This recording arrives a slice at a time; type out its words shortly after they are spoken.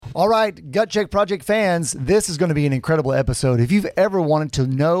All right, Gut Check Project fans, this is going to be an incredible episode. If you've ever wanted to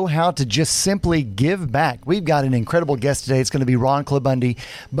know how to just simply give back, we've got an incredible guest today. It's going to be Ron Klabundy,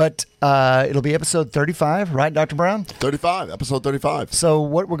 but it'll be episode 35, right, Dr. Brown? Episode 35. So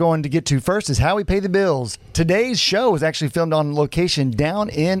what we're going to get to first is how we pay the bills. Today's show is actually filmed on location down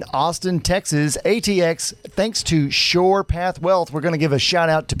in Austin, Texas, ATX. Thanks to Shore Path Wealth, we're going to give a shout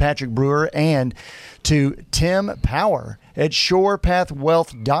out to Patrick Brewer and to Tim Power at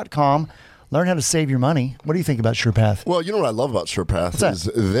shorepathwealth.com. Learn how to save your money. What do you think about SurePath? Well, you know what I love about SurePath is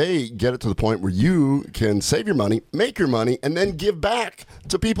they get it to the point where you can save your money, make your money, and then give back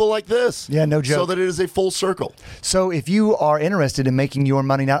to people like this. Yeah, no joke. So that it is a full circle. So if you are interested in making your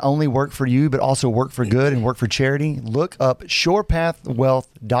money not only work for you, but also work for good and work for charity, look up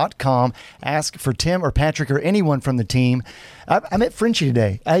shorepathwealth.com. Ask for Tim or Patrick or anyone from the team. I met Frenchie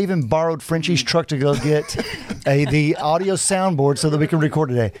today. I even borrowed Frenchie's truck to go get the audio soundboard so that we can record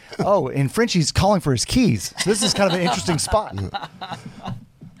today. Oh, and Frenchie's calling for his keys. So this is kind of an interesting spot.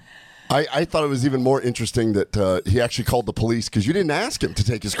 I thought it was even more interesting that he actually called the police because you didn't ask him to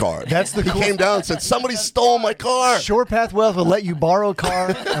take his car. He came down and said, somebody stole my car. SurePath Wealth will let you borrow a car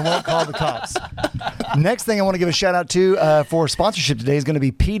and won't call the cops. Next thing I want to give a shout out to for sponsorship today is going to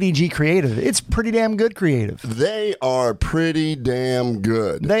be PDG Creative. It's pretty damn good creative. They are pretty damn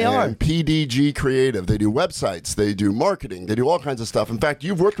good. They are. PDG Creative. They do websites. They do marketing. They do all kinds of stuff. In fact,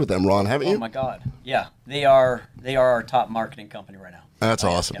 you've worked with them, Ron, haven't you? Oh, my God. Yeah. They are our top marketing company right now. That's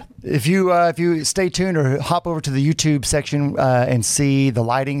awesome. Yeah. If you stay tuned or hop over to the YouTube section and see the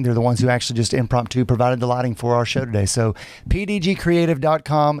lighting, they're the ones who actually just impromptu provided the lighting for our show today. So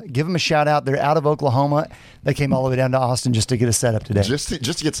pdgcreative.com, give them a shout out. They're out of Oklahoma. They came all the way down to Austin just to get us set up today. Just to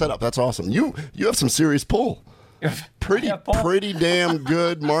get set up. That's awesome. You have some serious pull. Pretty damn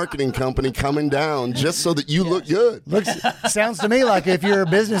good marketing company coming down just so that you look good. Sounds to me like if your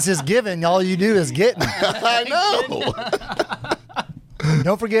business is giving, all you do is getting. I know.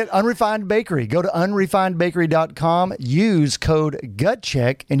 Don't forget Unrefined Bakery. Go to unrefinedbakery.com, use code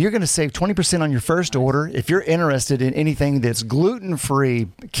GUTCHECK, and you're going to save 20% on your first order. If you're interested in anything that's gluten-free,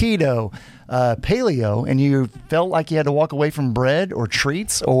 keto, paleo, and you felt like you had to walk away from bread or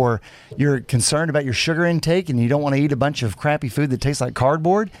treats, or you're concerned about your sugar intake and you don't want to eat a bunch of crappy food that tastes like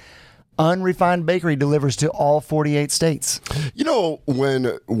cardboard, Unrefined Bakery delivers to all 48 states. You know,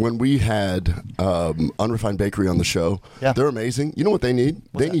 when we had Unrefined Bakery on the show, they're amazing. You know what they need?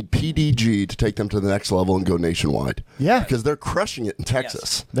 They need PDG to take them to the next level and go nationwide. Yeah. Because they're crushing it in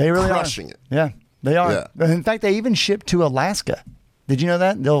Texas. Yes. They really crushing it. Yeah, they are. Yeah. In fact, they even ship to Alaska. Did you know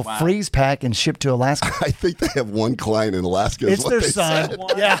that? They'll freeze pack and ship to Alaska. I think they have one client in Alaska. It's their son.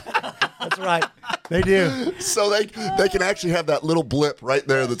 Yeah, that's right. They do. So they can actually have that little blip right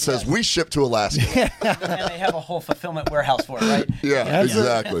there that says, we ship to Alaska. And they have a whole fulfillment warehouse for it, right? Yeah,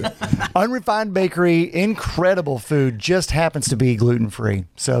 exactly. Unrefined Bakery, incredible food, just happens to be gluten-free.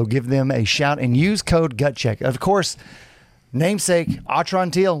 So give them a shout and use code GUTCHECK. Of course, namesake,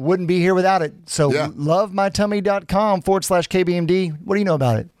 Atron Teal, wouldn't be here without it. So lovemytummy.com/KBMD. What do you know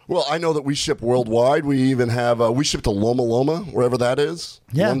about it? Well, I know that we ship worldwide. We even have, we ship to Loma Loma, wherever that is.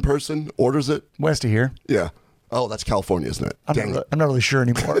 Yeah. One person orders it. West of here. Yeah. Oh, that's California, isn't it? I'm not really sure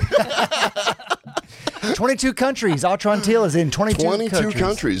anymore. 22 countries. Atron Teal is in 22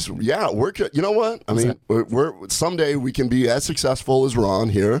 countries. Yeah, you know what? I mean, we're someday we can be as successful as Ron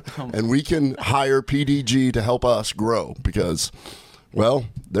here, and we can hire PDG to help us grow because, well,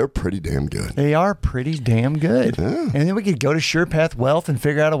 they're pretty damn good. They are pretty damn good. Yeah. And then we could go to SurePath Wealth and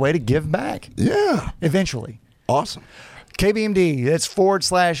figure out a way to give back. Yeah. Eventually. Awesome. KBMD, that's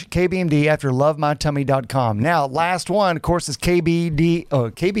 /KBMD after lovemytummy.com. Now, last one, of course, is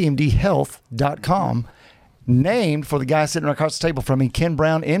KBMDhealth.com, named for the guy sitting across the table from me, Ken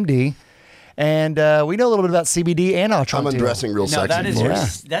Brown, MD. And we know a little bit about CBD and Atron. I'm undressing real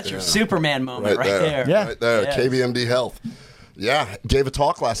sexy. That's your Superman moment right there. Yeah. Right there, yeah. KBMD Health. Yeah, gave a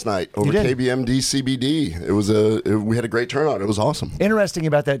talk last night over KBMD CBD. We had a great turnout. It was awesome. Interesting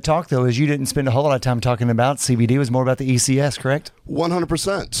about that talk, though, is you didn't spend a whole lot of time talking about CBD. It was more about the ECS, correct?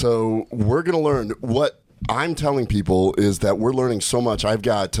 100%. So we're going to learn what I'm telling people is that we're learning so much. I've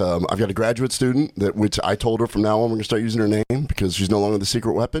got a graduate student which I told her from now on we're going to start using her name because she's no longer the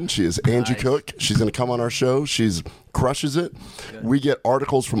secret weapon. She is Angie Cook. She's going to come on our show. She's crushes it. Good. We get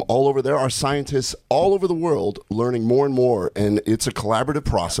articles from all over. There are scientists all over the world learning more and more, and it's a collaborative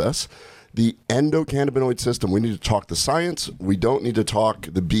process. The endocannabinoid system, we need to talk the science. We don't need to talk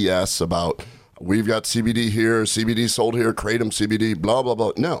the BS about we've got CBD here, CBD sold here, Kratom CBD, blah, blah,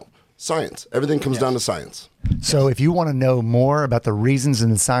 blah. No. Science. Everything comes down to science. So if you want to know more about the reasons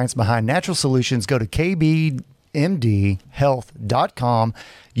and the science behind natural solutions, go to KBMD kbmdhealth.com.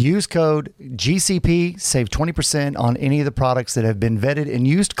 Use code GCP, save 20% on any of the products that have been vetted and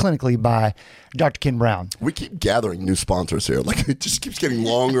used clinically by Dr. Ken Brown. We keep gathering new sponsors here. Like, it just keeps getting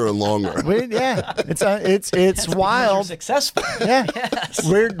longer and longer. It's wild. You're successful. Yeah, Yes.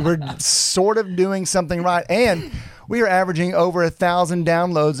 we're sort of doing something right, and we are averaging over 1,000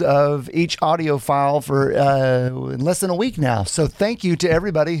 downloads of each audio file for in less than a week now. So thank you to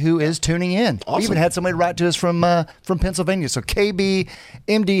everybody who is tuning in. Awesome. We even had somebody write to us from Pennsylvania. So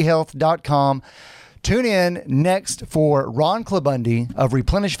kbmdhealth.com. Tune in next for Ron Klabundy of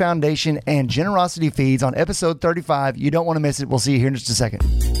Replenish Foundation and Generosity Feeds on episode 35. You don't want to miss it. We'll see you here in just a second.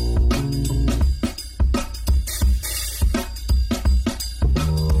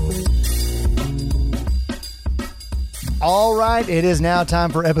 All right, it is now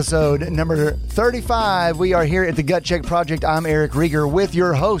time for episode number 35. We are here at the Gut Check Project. I'm Eric Rieger with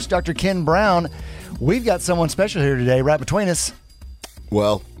your host, Dr. Ken Brown. We've got someone special here today, right between us.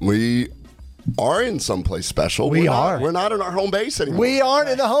 Well, we are in someplace special. We are. We're not in our home base anymore. We aren't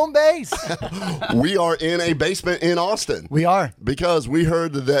in the home base. We are in a basement in Austin. We are. Because we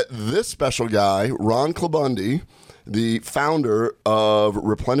heard that this special guy, Ron Klabundy, the founder of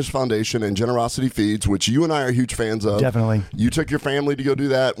Replenish Foundation and Generosity Feeds, which you and I are huge fans of. Definitely. You took your family to go do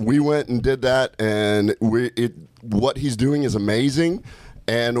that. We went and did that, and what he's doing is amazing.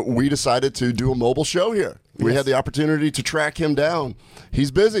 And we decided to do a mobile show here. We had the opportunity to track him down. He's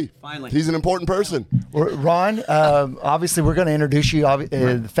busy. Finally. He's an important person. Ron, obviously we're going to introduce you.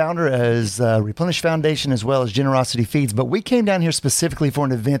 The founder is Replenish Foundation as well as Generosity Feeds. But we came down here specifically for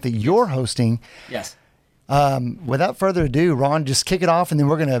an event that you're hosting. Yes. Without further ado, Ron, just kick it off, and then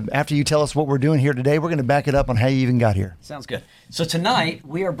we're going to, after you tell us what we're doing here today, we're going to back it up on how you even got here. Sounds good. So tonight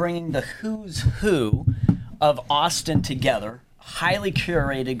we are bringing the who's who of Austin together, highly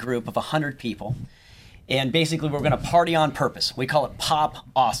curated group of 100 people. And basically we're going to party on purpose. We call it Pop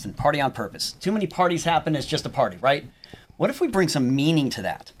Austin, party on purpose. Too many parties happen, it's just a party, right? What if we bring some meaning to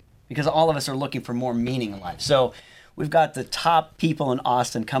that? Because all of us are looking for more meaning in life. So we've got the top people in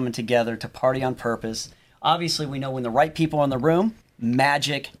Austin coming together to party on purpose. Obviously, we know when the right people are in the room,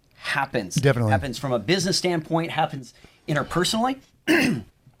 magic happens. Definitely. Happens from a business standpoint, happens interpersonally.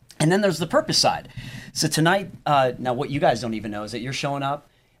 And then there's the purpose side. So tonight, now what you guys don't even know is that you're showing up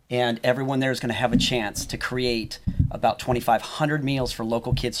and everyone there is going to have a chance to create about 2,500 meals for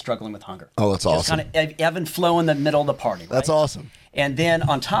local kids struggling with hunger. Oh, that's awesome. Just kind of ebb and flow in the middle of the party. That's right? awesome. And then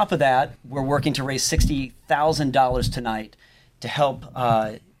on top of that, we're working to raise $60,000 tonight to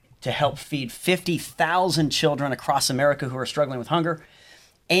help feed 50,000 children across America who are struggling with hunger,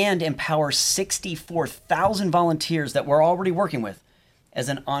 and empower 64,000 volunteers that we're already working with as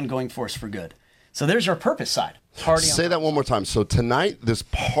an ongoing force for good. So there's our purpose side. Party. Say that one more time. So tonight, this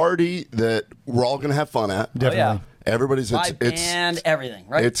party that we're all going to have fun at. Definitely. Everybody's and everything,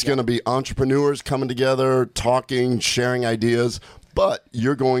 right? It's going to be entrepreneurs coming together, talking, sharing ideas. But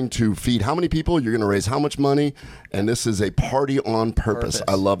you're going to feed how many people? You're going to raise how much money? And this is a party on purpose.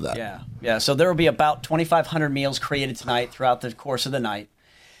 I love that. Yeah. So there will be about 2,500 meals created tonight throughout the course of the night,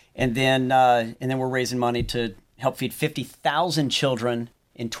 and then we're raising money to help feed 50,000 children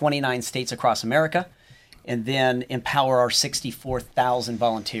in 29 states across America, and then empower our 64,000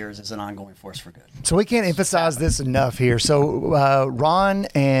 volunteers as an ongoing force for good. So we can't emphasize this enough here. So Ron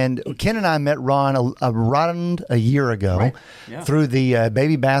and Ken and I met Ron around a year ago Right. Yeah. through the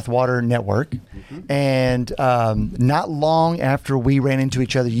Baby Bathwater Network. Mm-hmm. And not long after we ran into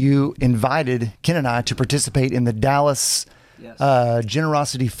each other, you invited Ken and I to participate in the Dallas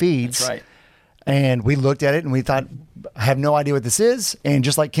Generosity Feeds. That's right. And we looked at it and we thought, I have no idea what this is. And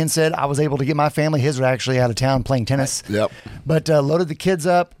just like Ken said, I was able to get my family. His were actually out of town playing tennis. Yep. But loaded the kids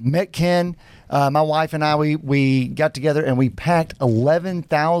up, met Ken. My wife and I, we got together and we packed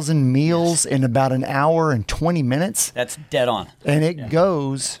 11,000 meals in about an hour and 20 minutes. That's dead on. And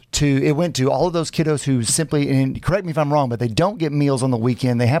it went to all of those kiddos who simply, and correct me if I'm wrong, but they don't get meals on the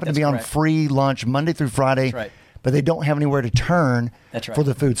weekend. They happen to be on correct. free lunch Monday through Friday. That's right. But they don't have anywhere to turn That's right. for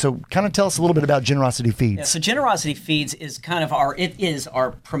the food. So kind of tell us a little bit about Generosity Feeds. Yeah, so Generosity Feeds is kind of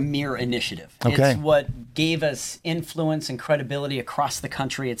our premier initiative. Okay. It's what gave us influence and credibility across the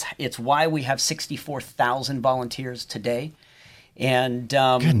country. It's why we have 64,000 volunteers today. And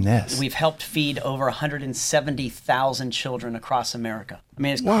Goodness. we've helped feed over 170,000 children across America. I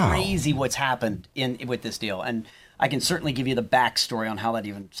mean, it's Wow. crazy what's happened with this deal. And I can certainly give you the backstory on how that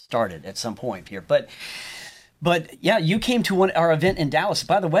even started at some point here. But yeah, you came to our event in Dallas.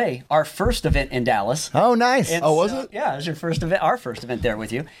 By the way, our first event in Dallas. Oh, nice. And Oh, was so- it? Yeah, it was your first event, our first event there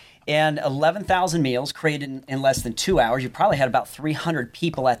with you. And 11,000 meals created in less than 2 hours. You probably had about 300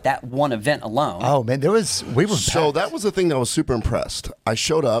 people at that one event alone. Oh man, we were So packed. that was the thing that I was super impressed. I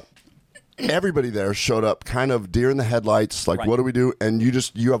showed up. Everybody there showed up kind of deer in the headlights, like, Right. what do we do? And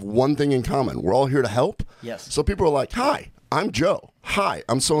you have one thing in common. We're all here to help. Yes. So people are like, hi, I'm Joe. Hi,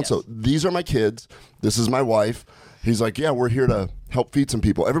 I'm so-and-so. Yes. These are my kids. This is my wife. He's like, yeah, we're here to help feed some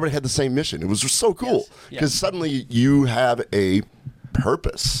people. Everybody had the same mission. It was just so cool Yes. because Yes. suddenly you have a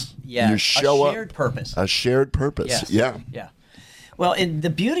purpose. Yeah, You a show shared up. purpose. A shared purpose. Yes. Yeah. Yeah. Well, and the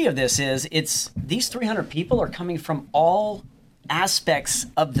beauty of this is these 300 people are coming from all aspects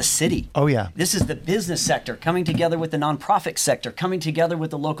of the city. Oh, yeah. This is the business sector coming together with the nonprofit sector, coming together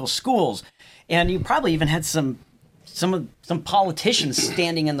with the local schools. And you probably even had some politicians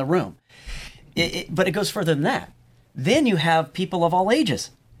standing in the room. But it goes further than that. Then you have people of all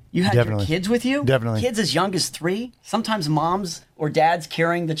ages. You had Definitely. your kids with you. Definitely. Kids as young as 3. Sometimes moms or dads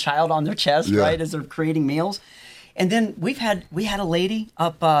carrying the child on their chest, Yeah. right, as they're creating meals. And then we had a lady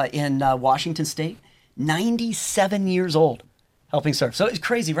up in Washington State, 97 years old, helping serve. So it's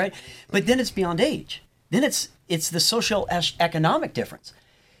crazy, right? But then it's beyond age. Then it's the social economic difference.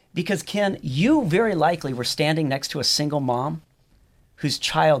 Because Ken, you very likely were standing next to a single mom whose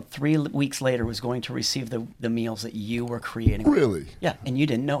child 3 weeks later was going to receive the meals that you were creating. Really? Yeah, and you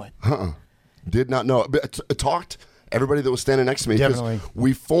didn't know it. Did not know. But I talked everybody that was standing next to me. 'Cause Definitely.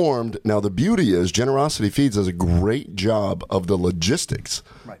 we formed. Now the beauty is Generosity Feeds does a great job of the logistics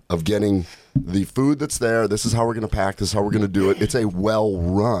Right. of getting the food that's there. This is how we're going to pack. This is how we're going to do it. It's a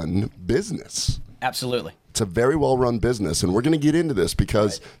well-run business. Absolutely. It's a very well-run business, and we're going to get into this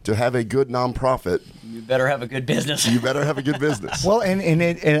because to have a good nonprofit, You better have a good business. you better have a good business. Well, and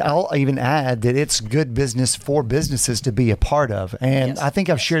I'll even add that it's good business for businesses to be a part of. And Yes. I think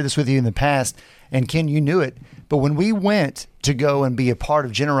I've shared this with you in the past, and Ken, you knew it. But when we went to go and be a part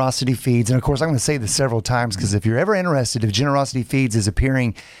of Generosity Feeds, and of course, I'm going to say this several times because if you're ever interested, if Generosity Feeds is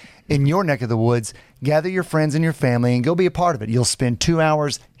appearing in your neck of the woods, gather your friends and your family and go be a part of it. You'll spend 2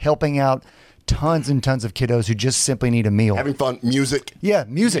 hours helping out tons and tons of kiddos who just simply need a meal. Having fun, music, Yeah,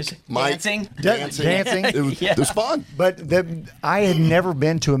 music. Mike, Dancing. Dancing. It was fun. But I had never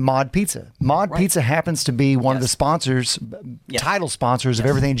been to a Mod Pizza. Mod Right. Pizza happens to be one of the Yes. sponsors, Yes. title sponsors of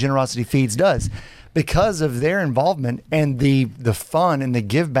everything Generosity Feeds does. Because of their involvement and the fun and the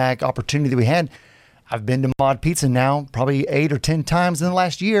give back opportunity that we had, I've been to Mod Pizza now probably 8 or 10 times in the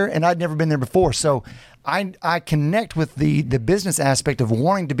last year, and I'd never been there before. So I connect with the business aspect of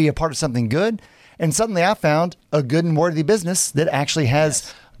wanting to be a part of something good. And suddenly I found a good and worthy business that actually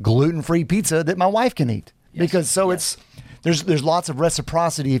has gluten-free pizza that my wife can eat. Because it's there's lots of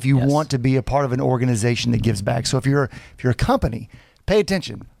reciprocity if you Yes. want to be a part of an organization that gives back. So if you're a company, pay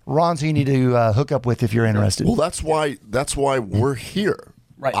attention. Ron's who you need to hook up with if you're interested. Well, that's why we're here.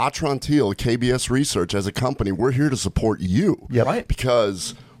 Right. Atrantil, KBS Research, as a company, we're here to support you. Yep. Right.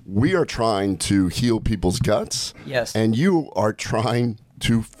 Because we are trying to heal people's guts. Yes. And you are trying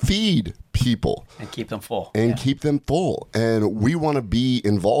to feed people And keep them full. and Yeah. keep them full. And we want to be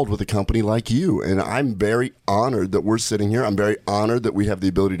involved with a company like you. And I'm very honored that we're sitting here. I'm very honored that we have the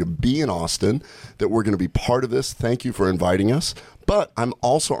ability to be in Austin, that we're going to be part of this. Thank you for inviting us. But I'm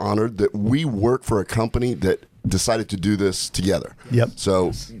also honored that we work for a company that decided to do this together. Yep.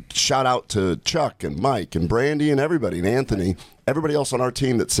 So shout out to Chuck and Mike and Brandy and everybody and Anthony, everybody else on our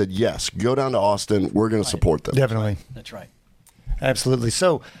team that said, yes, go down to Austin. We're going to support them. Definitely. That's right. Absolutely.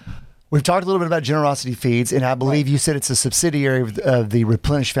 So we've talked a little bit about Generosity Feeds, and I believe you said it's a subsidiary of the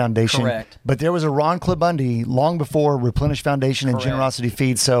Replenish Foundation. Correct. But there was a Ron Klabundy long before Replenish Foundation and Correct. Generosity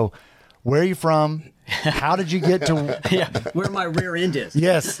Feeds. So where are you from? How did you get to... Yeah, where my rear end is.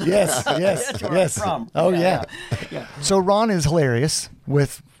 Yes. That's where I'm from. Oh, Yeah, yeah. So Ron is hilarious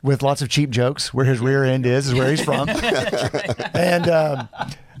with lots of cheap jokes. Where his rear end is where he's from. And...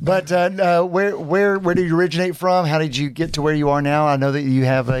 But where did you originate from? How did you get to where you are now? I know that you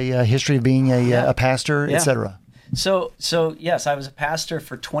have a history of being a pastor, Yeah. etc. So yes, I was a pastor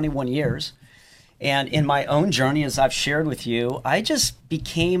for 21 years. And in my own journey, as I've shared with you, I just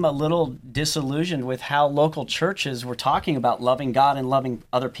became a little disillusioned with how local churches were talking about loving God and loving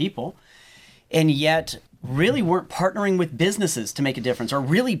other people, and yet really weren't partnering with businesses to make a difference, or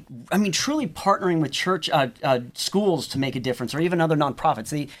really, truly partnering with church schools to make a difference, or even other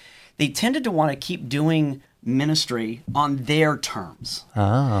nonprofits. They tended to want to keep doing ministry on their terms.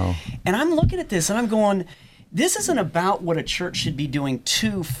 Oh. And I'm looking at this and I'm going, this isn't about what a church should be doing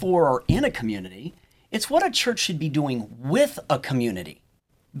to, for, or in a community. It's what a church should be doing with a community,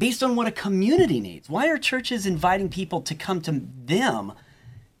 based on what a community needs. Why are churches inviting people to come to them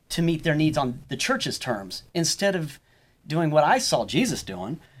to meet their needs on the church's terms, instead of doing what I saw Jesus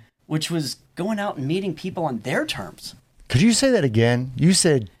doing, which was going out and meeting people on their terms. Could you say that again? You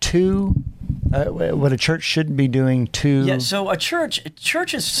said what a church shouldn't be doing to. Yeah, so a church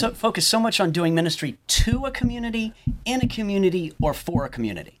is focused so much on doing ministry to a community, in a community, or for a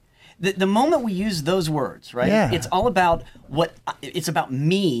community. The moment we use those words, right? Yeah. It's all about it's about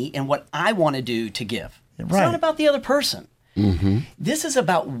me and what I want to do to give. It's Right. not about the other person. This is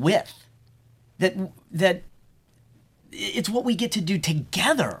about with. That it's what we get to do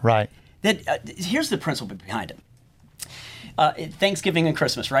together. Right. Here's the principle behind it. Thanksgiving and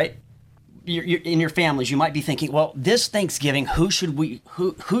Christmas, right? You're, in your families, you might be thinking, well, this Thanksgiving, who should we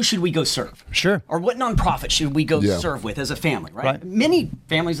go serve? Sure. Or what nonprofit should we go serve with as a family, right? Right. Many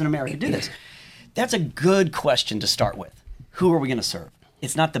families in America do this. That's a good question to start with. Who are we going to serve?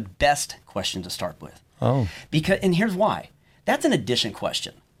 It's not the best question to start with. Oh. And here's why. That's an addition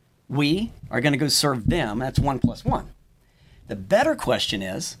question. We are going to go serve them. That's 1 + 1. The better question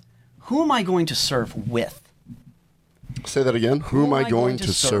is, who am I going to serve with? Say that again. Who am I going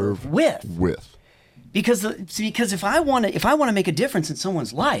to serve with? With. Because if I want to make a difference in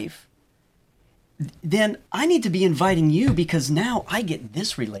someone's life, then I need to be inviting you, because now I get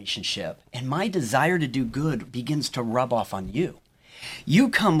this relationship and my desire to do good begins to rub off on you. You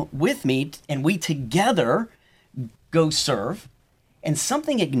come with me and we together go serve, and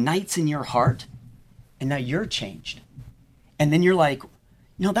something ignites in your heart, and now you're changed. And then you're like,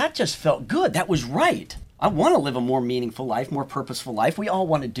 that just felt good. That was right. I want to live a more meaningful life, more purposeful life. We all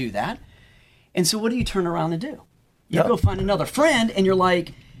want to do that. And so what do you turn around and do? You go find another friend and you're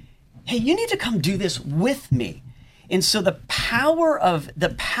like, hey, you need to come do this with me. And so the power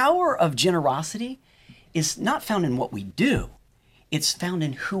of generosity is not found in what we do. It's found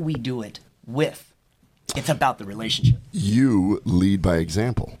in who we do it with. It's about the relationship. You lead by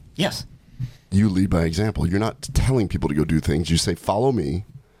example. Yes. You lead by example. You're not telling people to go do things. You say, follow me.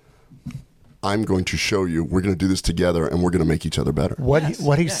 I'm going to show you. We're going to do this together, and we're going to make each other better. What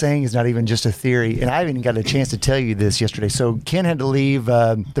he's saying is not even just a theory, and I haven't even got a chance to tell you this yesterday. So Ken had to leave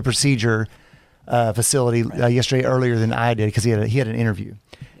the procedure facility yesterday earlier than I did, because he had an interview.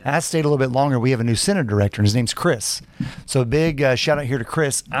 I stayed a little bit longer. We have a new center director, and his name's Chris. So a big shout out here to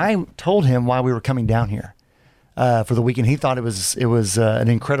Chris. I told him why we were coming down here for the weekend. He thought it was an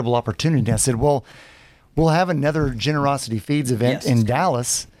incredible opportunity. I said, well, we'll have another Generosity Feeds event in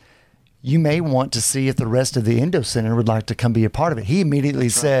Dallas. You may want to see if the rest of the Endo Center would like to come be a part of it. He immediately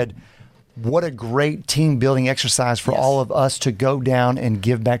said, what a great team building exercise for all of us to go down and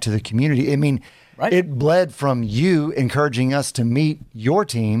give back to the community. I mean, it bled from you encouraging us to meet your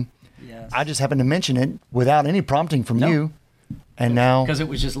team. Yes. I just happened to mention it without any prompting from you. And now, because it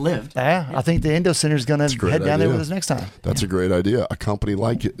was just lived. I think the Endo Center is going to head down there with us next time. That's a great idea. A company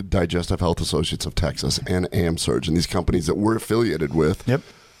like Digestive Health Associates of Texas and AmSurge, and these companies that we're affiliated with. Yep.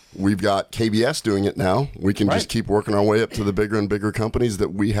 We've got KBS doing it now. We can just keep working our way up to the bigger and bigger companies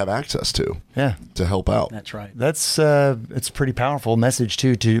that we have access to. Yeah. To help out. That's right. That's it's a pretty powerful message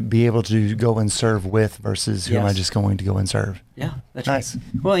too, to be able to go and serve with versus who am I just going to go and serve. Yeah, that's nice.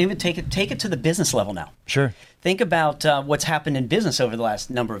 Right. Well, even take it to the business level now. Sure. Think about what's happened in business over the last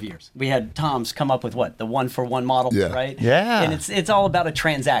number of years. We had Tom's come up with the 1-for-1 model, right? Yeah. And it's all about a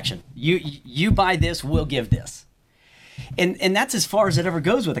transaction. You buy this, we'll give this. And that's as far as it ever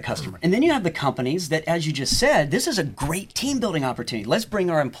goes with a customer. And then you have the companies that, as you just said, this is a great team building opportunity. Let's bring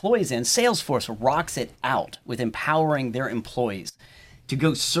our employees in. Salesforce rocks it out with empowering their employees to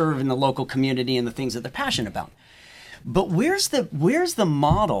go serve in the local community and the things that they're passionate about. But where's the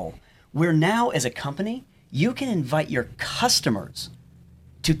model where now, as a company, you can invite your customers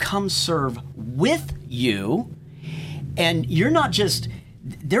to come serve with you, and you're not just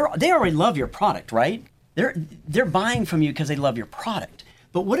they already love your product, right? They're buying from you because they love your product.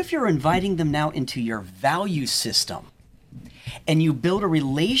 But what if you're inviting them now into your value system, and you build a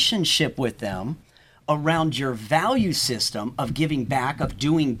relationship with them around your value system of giving back, of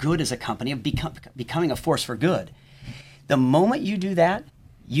doing good as a company, of becoming a force for good? The moment you do that,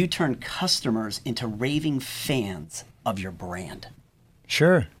 you turn customers into raving fans of your brand.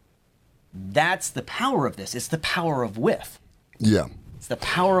 Sure. That's the power of this. It's the power of with. Yeah. It's the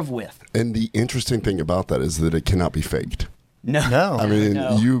power of with. And the interesting thing about that is that it cannot be faked. No. I mean,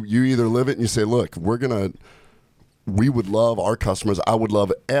 you either live it and you say, look, we would love our customers. I would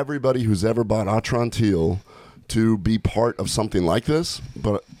love everybody who's ever bought Atrantil to be part of something like this,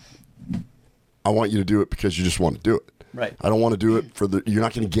 but I want you to do it because you just want to do it. Right. I don't want to do it you're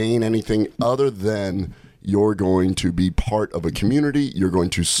not going to gain anything other than you're going to be part of a community. You're going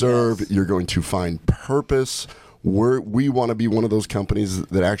to serve. Yes. You're going to find purpose. We want to be one of those companies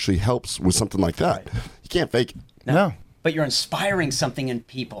that actually helps with something like that. Right. You can't fake it. No. but you're inspiring something in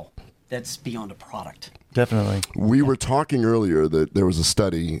people that's beyond a product. Definitely. We were talking earlier that there was a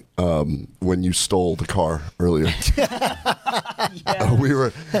study when you stole the car earlier.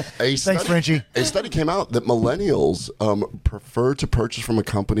 Thanks, Frenchie. A study came out that millennials prefer to purchase from a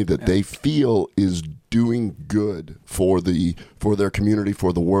company that they feel is doing good for their community,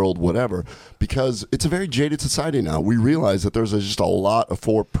 for the world, whatever, because it's a very jaded society now. We realize that there's just a lot of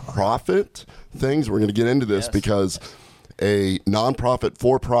for-profit things. We're going to get into this because a nonprofit,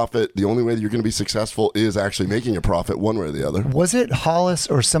 for-profit, the only way that you're going to be successful is actually making a profit one way or the other. Was it Hollis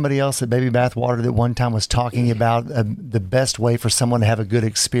or somebody else at Baby Bath Water that one time was talking about the best way for someone to have a good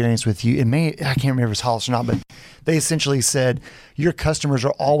experience with you? I can't remember if it was Hollis or not, but they essentially said your customers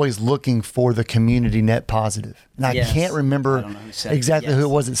are always looking for the community net positive. And I can't remember exactly who it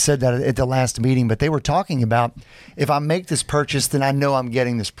was that said that at the last meeting, but they were talking about, if I make this purchase, then I know I'm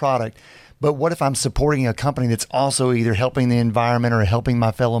getting this product. But what if I'm supporting a company that's also either helping the environment or helping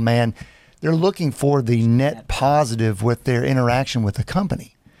my fellow man? They're looking for the net positive with their interaction with the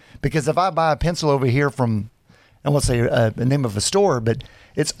company. Because if I buy a pencil over here from, I won't say the name of a store, but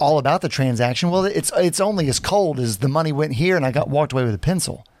it's all about the transaction. Well, it's only as cold as the money went here and I walked away with a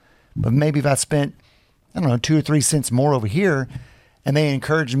pencil. But maybe if I spent, 2 or 3 cents more over here, and they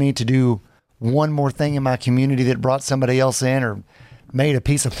encouraged me to do one more thing in my community that brought somebody else in or made a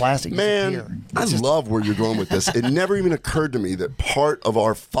piece of plastic disappear. Man, I love where you're going with this. It never even occurred to me that part of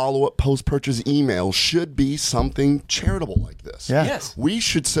our follow-up post-purchase email should be something charitable like this. Yeah. Yes. We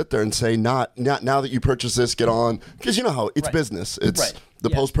should sit there and say, not now that you purchase this, get on, because you know how it's business. It's the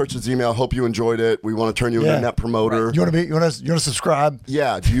post-purchase email. Hope you enjoyed it. We want to turn you into a net promoter. You want to subscribe?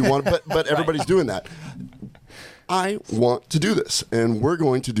 Yeah. Do you want? But everybody's doing that. I want to do this, and we're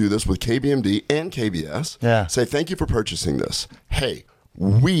going to do this with KBMD and KBS. Yeah. Say thank you for purchasing this. Hey,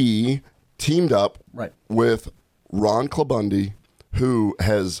 we teamed up with Ron Klabundi, who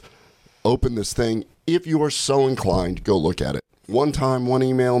has opened this thing. If you are so inclined, go look at it. One time, one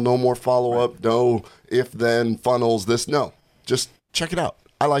email, no more follow-up, no if-then funnels, this. No, just check it out.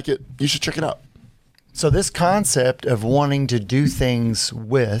 I like it. You should check it out. So this concept of wanting to do things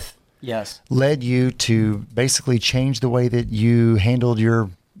with led you to basically change the way that you handled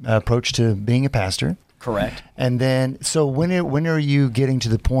your approach to being a pastor. Correct. And then, so when are you getting to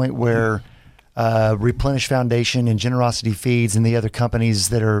the point where Replenish Foundation and Generosity Feeds and the other companies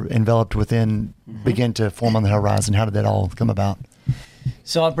that are enveloped within begin to form on the horizon? How did that all come about?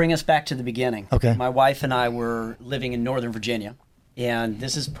 So I'll bring us back to the beginning. Okay. My wife and I were living in Northern Virginia, and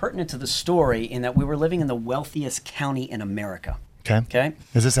this is pertinent to the story in that we were living in the wealthiest county in America. Okay.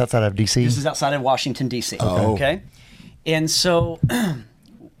 Is this outside of D.C.? This is outside of Washington, D.C. Oh. Okay. And so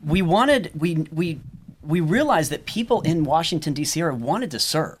we realized that people in Washington, D.C. wanted to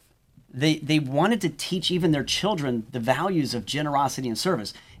serve. They wanted to teach even their children the values of generosity and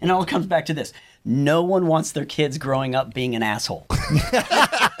service. And it all comes back to this. No one wants their kids growing up being an asshole.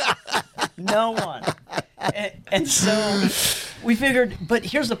 No one. And so we figured, but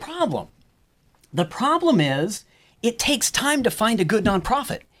here's the problem. The problem is it takes time to find a good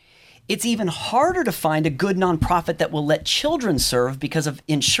nonprofit. It's even harder to find a good nonprofit that will let children serve because of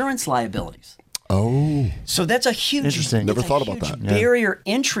insurance liabilities. Oh. So that's a huge, interesting. Never thought about that. Barrier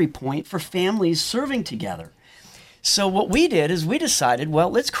entry point for families serving together. So what we did is we decided, well,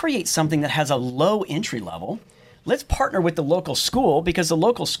 let's create something that has a low entry level. Let's partner with the local school because the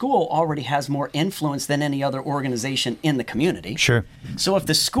local school already has more influence than any other organization in the community. Sure. So if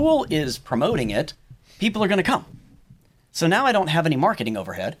the school is promoting it, people are going to come. So now I don't have any marketing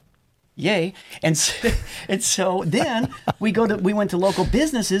overhead. Yay. And so then we went to local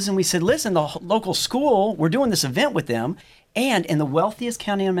businesses and we said, listen, the local school, we're doing this event with them. And in the wealthiest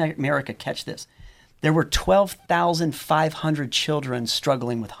county in America, catch this, there were 12,500 children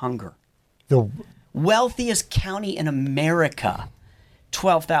struggling with hunger. The Wealthiest county in America,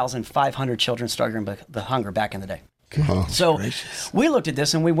 12,500 children struggling with the hunger back in the day. So we looked at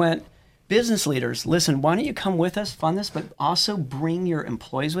this and we went, business leaders, listen, why don't you come with us, fund this, but also bring your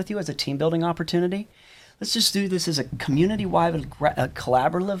employees with you as a team building opportunity. Let's just do this as a community-wide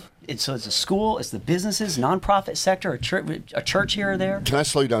collaborative. So it's a school, it's the businesses, nonprofit sector, a church here or there. Can I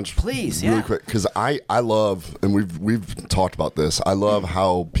slow you down just Please, really quick? Because I love, and we've talked about this, I love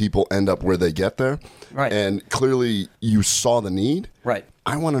how people end up where they get there. Right. And clearly you saw the need. Right.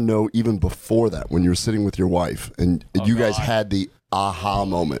 I want to know even before that, when you were sitting with your wife and you guys had the aha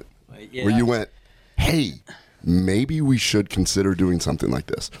moment. Yeah. Where you went, hey, maybe we should consider doing something like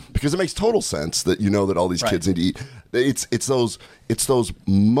this, because it makes total sense that you know that all these kids need to eat. It's those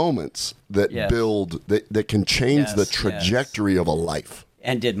moments that build that can change the trajectory of a life.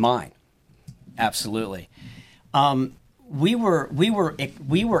 And did mine. Absolutely. we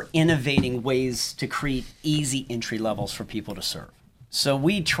were innovating ways to create easy entry levels for people to serve. So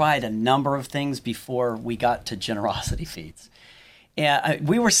we tried a number of things before we got to Generosity Feeds. And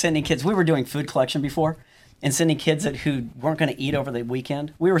we were sending kids. We were doing food collection before, and sending kids who weren't going to eat over the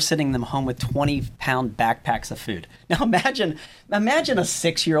weekend. We were sending them home with 20-pound backpacks of food. Now imagine a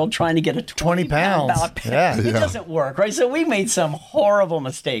 6-year-old trying to get a 20 pounds. backpack. Yeah. It doesn't work, right? So we made some horrible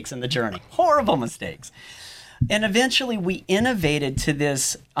mistakes in the journey. Horrible mistakes. And eventually we innovated to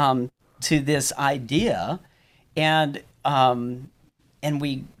this idea, and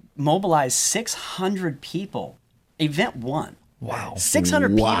we mobilized 600 people. Event 1. Wow. 600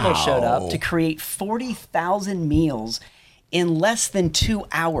 people Wow. showed up to create 40,000 meals in less than 2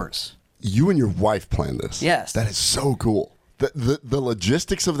 hours. You and your wife planned this. Yes. That is so cool. The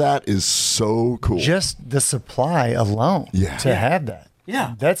logistics of that is so cool. Just the supply alone to have that.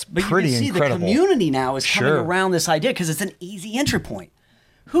 Yeah. That's but pretty you can see incredible. The community now is coming Sure. around this idea because it's an easy entry point.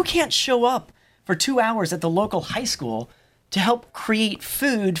 Who can't show up for 2 hours at the local high school to help create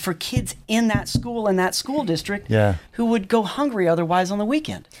food for kids in that school district who would go hungry otherwise on the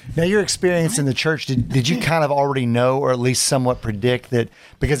weekend? Now, your experience in the church, did you kind of already know or at least somewhat predict that,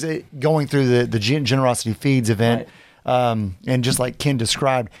 because going through the Generosity Feeds event, and just like Ken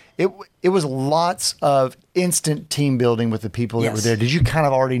described, it was lots of instant team building with the people that were there. Did you kind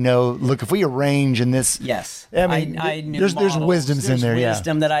of already know, look, if we arrange in this... Yes. I mean, I knew there's models. wisdoms in there, There's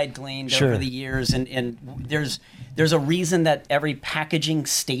wisdom that I'd gleaned over the years, and there's a reason that every packaging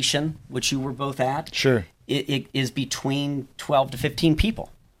station, which you were both at, it is between 12 to 15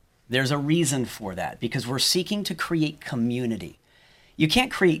 people. There's a reason for that, because we're seeking to create community. You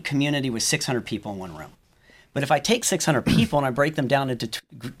can't create community with 600 people in one room. But if I take 600 people and I break them down into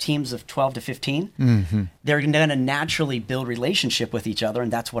teams of 12 to 15, they're going to naturally build relationship with each other, and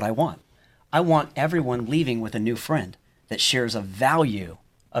that's what I want. I want everyone leaving with a new friend that shares a value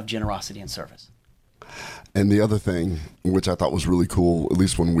of generosity and service. And the other thing, which I thought was really cool, at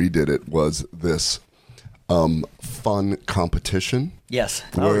least when we did it, was this fun competition. Yes.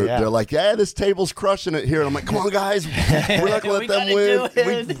 Where they're like, this table's crushing it here. And I'm like, come on, guys. We're not going to let them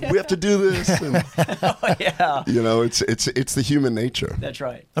win. We have to do this. And, you know, it's the human nature. That's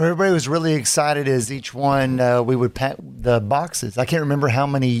right. Everybody was really excited as each one, we would pack the boxes. I can't remember how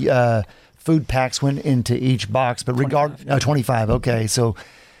many food packs went into each box, but 25. Okay. So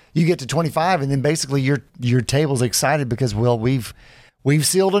you get to 25, and then basically your table's excited because, well, we've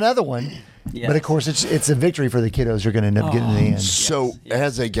sealed another one. Yes. But of course, it's a victory for the kiddos. You're going to end up getting in the end. So,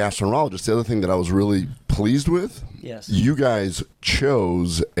 as a gastroenterologist, the other thing that I was really pleased with, you guys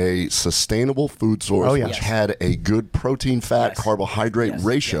chose a sustainable food source which had a good protein, fat, carbohydrate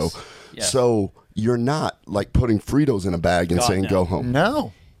ratio. Yes. So you're not like putting Fritos in a bag and saying go home.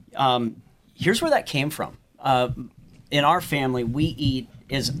 No. Here's where that came from. In our family, we eat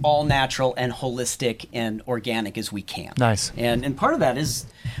as all natural and holistic and organic as we can. Nice. And part of that is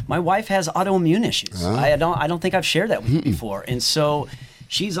my wife has autoimmune issues. I don't think I've shared that with you before. And so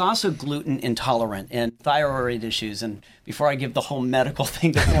she's also gluten intolerant and thyroid issues. And before I give the whole medical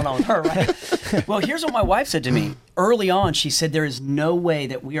thing that's going on with her, right? Well, here's what my wife said to me. Early on, she said, there is no way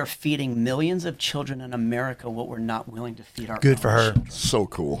that we are feeding millions of children in America what we're not willing to feed our Good for her. children. So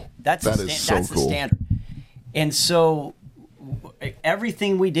cool. That's so the cool. standard. And so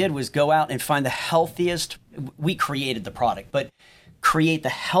everything we did was go out and find the healthiest. We created the product, but create the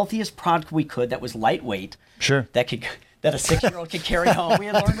healthiest product we could that was lightweight. Sure. That a 6-year-old could carry home. We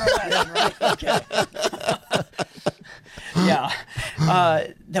had learned our lesson, right? Okay.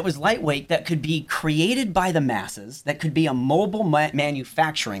 That was lightweight, that could be created by the masses, that could be a mobile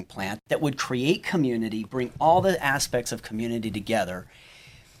manufacturing plant that would create community, bring all the aspects of community together,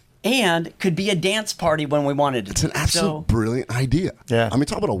 and could be a dance party when we wanted it. It's an absolute brilliant idea. Yeah. I mean,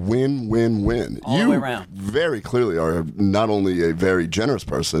 talk about a win-win-win. All the way around. Very clearly are not only a very generous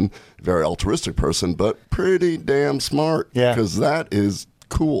person, very altruistic person, but pretty damn smart. Yeah. Because that is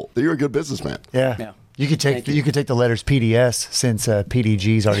cool. You're a good businessman. Yeah. You could take the letters PDS since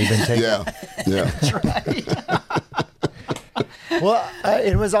PDG's already been taken. Yeah. That's right. Well,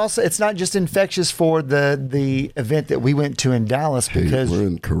 it was also, it's not just infectious for the event that we went to in Dallas because we're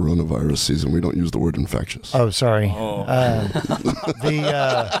in coronavirus season. We don't use the word infectious. Oh, sorry.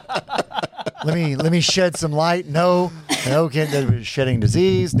 Let me shed some light. No, shedding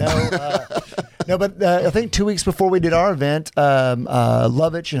disease. No, but I think 2 weeks before we did our event,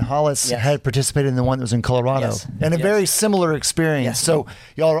 Lovitch and Hollis had participated in the one that was in Colorado, and a very similar experience. Yes. So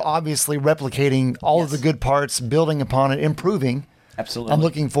y'all are obviously replicating all of the good parts, building upon it, improving. Absolutely. I'm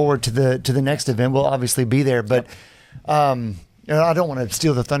looking forward to the next event. We'll obviously be there, but I don't want to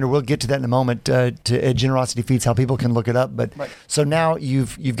steal the thunder. We'll get to that in a moment. To Generosity Feeds, how people can look it up. But so now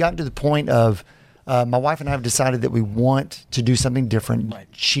you've gotten to the point of my wife and I have decided that we want to do something different. Right.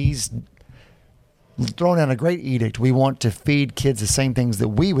 She's thrown out a great edict. We want to feed kids the same things that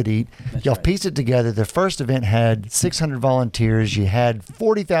we would eat. Y'all pieced it together. The first event had 600 volunteers. You had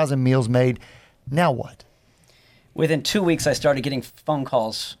 40,000 meals made. Now what? Within 2 weeks, I started getting phone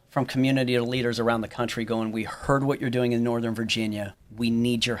calls from community leaders around the country going, we heard what you're doing in Northern Virginia. We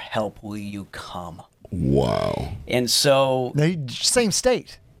need your help. Will you come? Wow. And so... Same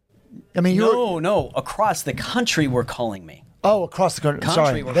state. I mean, No. Across the country were calling me. Oh, across the country.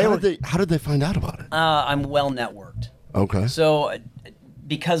 Sorry. How did they find out about it? I'm well networked. Okay. So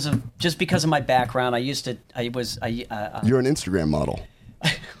because of my background, you're an Instagram model.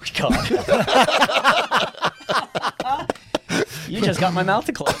 God. You just got my mouth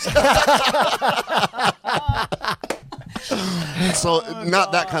to close. So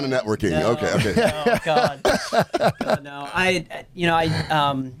not that kind of networking. No. Okay. Oh God, no.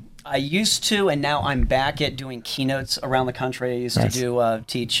 I used to, and now I'm back at doing keynotes around the country. I used to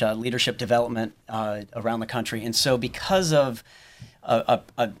teach leadership development around the country, and so because of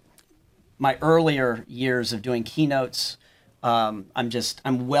my earlier years of doing keynotes, I'm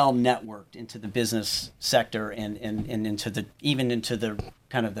well networked into the business sector and into the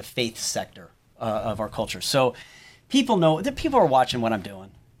kind of the faith sector of our culture. So people know that people are watching what I'm doing.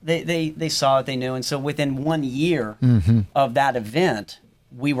 They saw it, they knew, and so within 1 year of that event,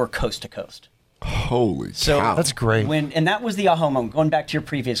 we were coast to coast. Holy so cow. That's great. And that was the aha moment. Going back to your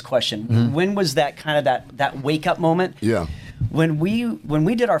previous question, when was that kind of that wake up moment? Yeah. When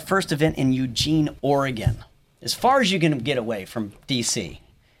we did our first event in Eugene, Oregon, as far as you can get away from DC,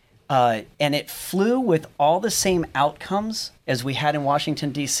 and it flew with all the same outcomes as we had in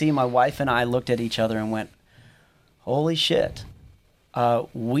Washington DC. My wife and I looked at each other and went, "Holy shit!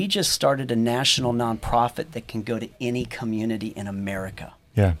 We just started a national nonprofit that can go to any community in America."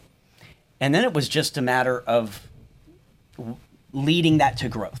 Yeah. And then it was just a matter of leading that to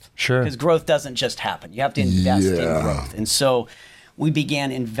growth. Sure. Because growth doesn't just happen. You have to invest in growth. And so we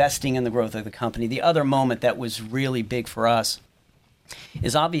began investing in the growth of the company. The other moment that was really big for us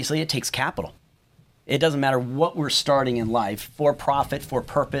is obviously it takes capital. It doesn't matter what we're starting in life, for profit, for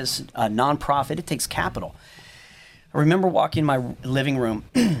purpose, nonprofit, it takes capital. I remember walking in my living room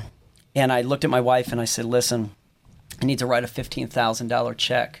and I looked at my wife and I said, "Listen, I need to write a $15,000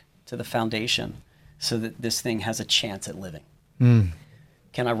 check to the foundation so that this thing has a chance at living.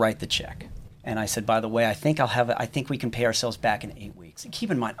 Can I write the check?" And I said, "By the way, I think we can pay ourselves back in 8 weeks." And keep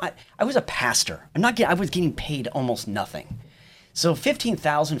in mind, I was a pastor. I was getting paid almost nothing. So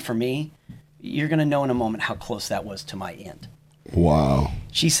 $15,000 for me, you're going to know in a moment how close that was to my end. Wow.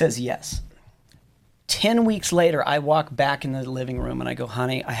 She says yes. 10 weeks later, I walk back in the living room and I go,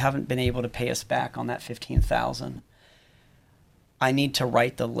 "Honey, I haven't been able to pay us back on that $15,000. I need to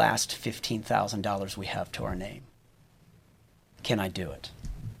write the last $15,000 we have to our name. Can I do it?"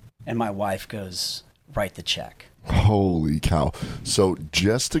 And my wife goes, "Write the check." Holy cow. So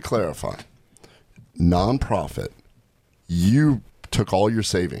just to clarify, nonprofit, you took all your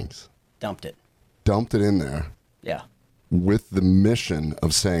savings, Dumped it. dumped it in there Yeah. with the mission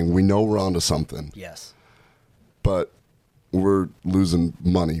of saying, we know we're onto something, Yes. but we're losing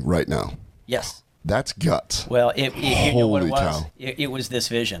money right now. Yes. That's guts. Well, you know what it Holy was? cow. It was this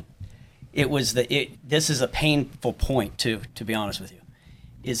vision. This is a painful point too, to be honest with you,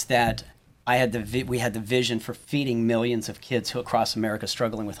 is that we had the vision for feeding millions of kids who across America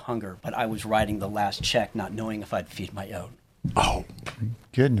struggling with hunger, but I was writing the last check not knowing if I'd feed my own. Oh,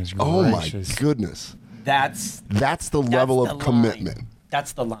 Goodness gracious. oh my goodness. That's the level the of commitment. line.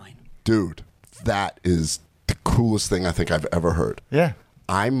 That's the line. Dude, that is the coolest thing I think I've ever heard. Yeah.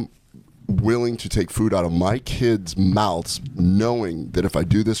 I'm willing to take food out of my kids' mouths knowing that if I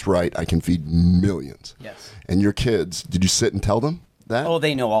do this right, I can feed millions. Yes. And your kids, did you sit and tell them that? Oh,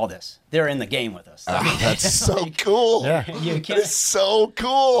 they know all this. They're in the game with us. That's so cool. Yeah. You That can't. is so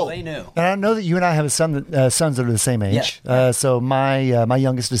cool. They knew. And I know that you and I have sons that are the same age. Yeah. So my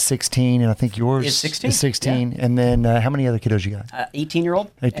youngest is 16, and I think yours Is 16? Is 16. And then how many other kiddos you got? 18-year-old.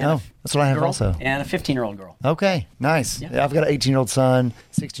 Oh, that's what I have girl, also. And a 15-year-old girl. Okay, nice. Yeah. Yeah, I've got an 18-year-old son,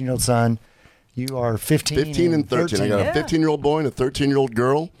 16-year-old son. You are 15 and 13. I got a 15-year-old boy and a 13-year-old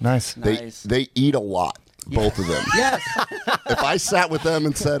girl. Nice. Nice. They eat a lot, both of them. Yes. If I sat with them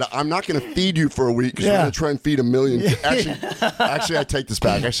and said, "I'm not going to feed you for a week because we're Yeah. going to try and feed a million," actually, I take this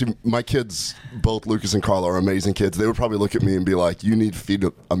back. Actually, my kids, both Lucas and Carla, are amazing kids. They would probably look at me and be like, "You need to feed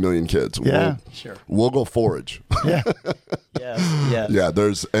a million kids." Yeah. Sure. We'll go forage. Yeah. Yes. Yeah,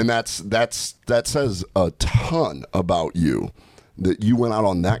 that says a ton about you. that you went out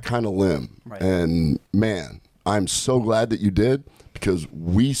on that kind of limb. Right. And man, I'm so glad that you did, because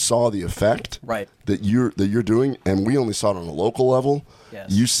we saw the effect Right. that you're doing, and we only saw it on a local level.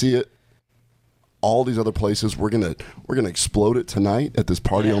 Yes. You see it all these other places. We're gonna explode it tonight at this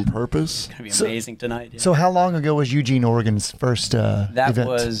Party Yeah. on Purpose. It's going to be amazing tonight. Yeah. So how long ago was Eugene, Oregon's first that event?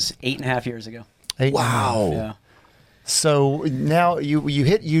 was 8.5 years ago. 8. Wow. Yeah. So now you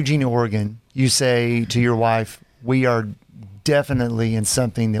hit Eugene, Oregon. You say to your wife, we are definitely in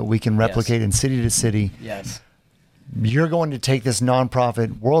something that we can replicate in city to city. Yes. You're going to take this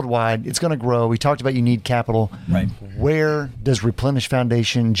nonprofit worldwide. It's going to grow. We talked about you need capital. Right. Where does Replenish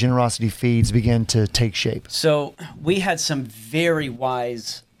Foundation, Generosity Feeds begin to take shape? So we had some very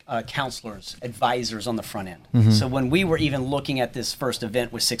wise counselors, advisors on the front end. So when we were even looking at this first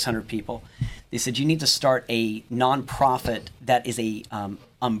event with 600 people, they said you need to start a nonprofit that is a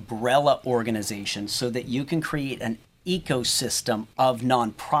umbrella organization so that you can create an ecosystem of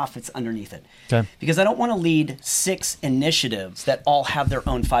nonprofits underneath it. Okay. Because I don't want to lead 6 initiatives that all have their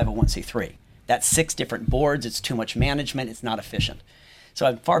own 501c3. That's 6 different boards. It's too much management. It's not efficient. So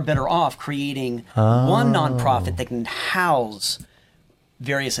I'm far better off creating one nonprofit that can house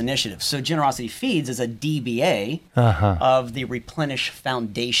various initiatives. So Generosity Feeds is a DBA of the Replenish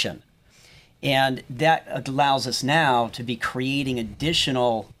Foundation. And that allows us now to be creating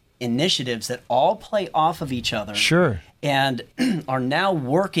additional initiatives that all play off of each other. Sure. And are now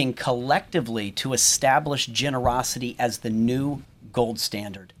working collectively to establish generosity as the new gold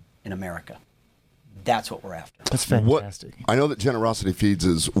standard in America. That's what we're after. That's fantastic. I know that Generosity Feeds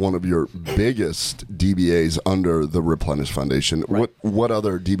is one of your biggest DBAs under the Replenish Foundation. Right. What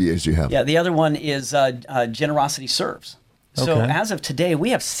other DBAs do you have? Yeah, the other one is Generosity Serves. So Okay. as of today, we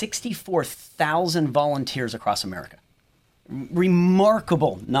have 64,000 volunteers across America.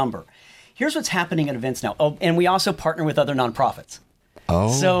 Remarkable number. Here's what's happening at events now. Oh, and we also partner with other nonprofits.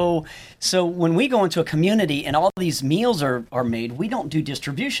 Oh. So when we go into a community and all these meals are made, we don't do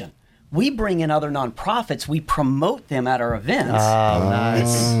distribution. We bring in other nonprofits, we promote them at our events,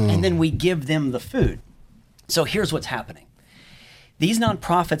 Nice. and then we give them the food. So here's what's happening. These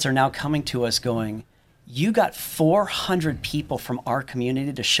nonprofits are now coming to us going, you got 400 people from our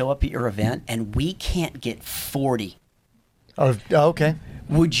community to show up at your event, and we can't get 40. Oh, okay.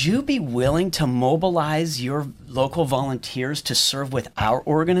 Would you be willing to mobilize your local volunteers to serve with our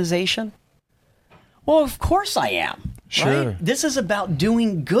organization? Well, of course I am. Sure. Right? This is about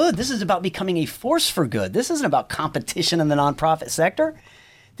doing good. This is about becoming a force for good. This isn't about competition in the nonprofit sector.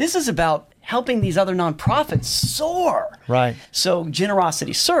 This is about helping these other nonprofits soar. Right. So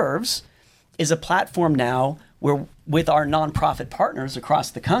Generosity Serves is a platform now where with our nonprofit partners across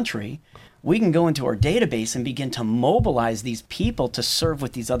the country, we can go into our database and begin to mobilize these people to serve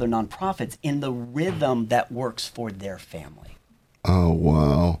with these other nonprofits in the rhythm that works for their family. Oh,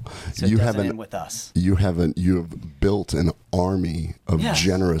 wow. So it doesn't end with us. You have built an army of Yes.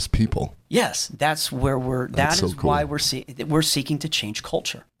 generous people. Yes, that's where That's so cool. why we're seeking to change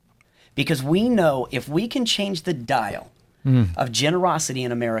culture. Because we know if we can change the dial of generosity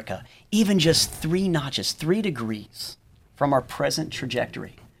in America, even just 3 notches, 3 degrees from our present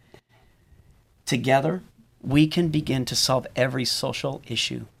trajectory, together we can begin to solve every social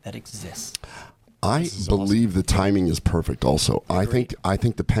issue that exists. I believe the timing is perfect also. I think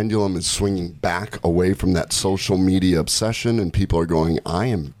the pendulum is swinging back away from that social media obsession, and people are going, I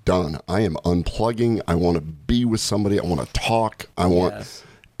am done. I am unplugging. I want to be with somebody. I want to talk. Yes.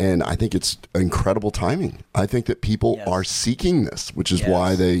 And I think it's incredible timing. I think that people Yes. are seeking this, which is Yes.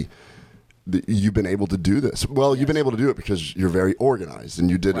 why you've been able to do this. Well, you've been able to do it because you're very organized and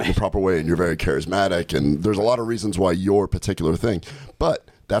you did it in the proper way, and you're very charismatic, and there's a lot of reasons why your particular thing. But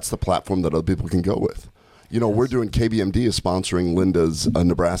that's the platform that other people can go with. You know, we're doing KBMD is sponsoring Linda's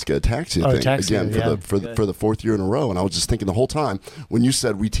Nebraska Ataxia thing Ataxia, again yeah. for the 4th year in a row. And I was just thinking the whole time when you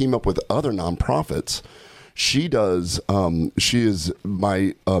said we team up with other nonprofits. She does. She is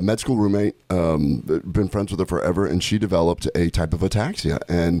my med school roommate. Been friends with her forever, and she developed a type of ataxia,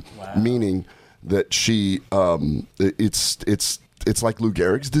 and meaning that she it's like Lou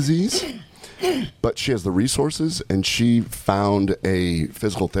Gehrig's disease. But she has the resources, and she found a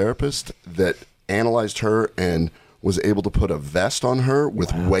physical therapist that analyzed her and was able to put a vest on her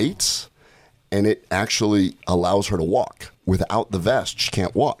with weights, and it actually allows her to walk. Without the vest, she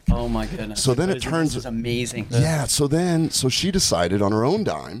can't walk. Oh my goodness. So then it turns- This is amazing. Yeah, so she decided on her own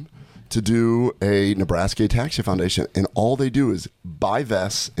dime to do a Nebraska Ataxia Foundation, and all they do is buy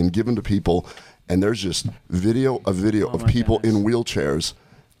vests and give them to people, and there's just video of my people goodness. in wheelchairs,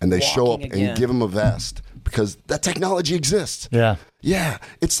 and they show up Walking again. and give them a vest because that technology exists. Yeah. Yeah,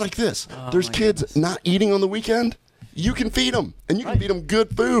 it's like this. Oh There's kids not eating on the weekend, you can feed them, and you can feed them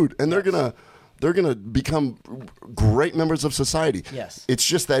good food, and they're gonna become great members of society. Yes. It's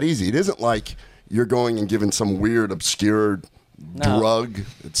just that easy. It isn't like you're going and giving some weird, obscure drug.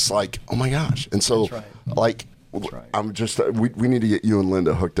 It's like, oh my gosh. And so, like, I'm just, we need to get you and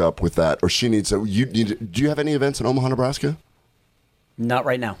Linda hooked up with that, or she needs to. Do you have any events in Omaha, Nebraska? Not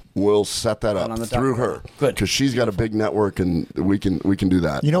right now. We'll set that up through her. Good. Because she's got a big network, and we can do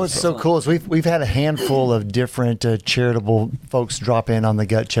that. You know what's so cool is we've had a handful of different charitable folks drop in on the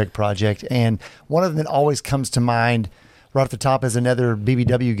Gut Check project, and one of them that always comes to mind right off the top is another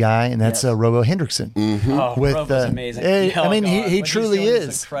BBW guy, and that's Robo Hendrickson. Oh, Robo's amazing. I mean, he truly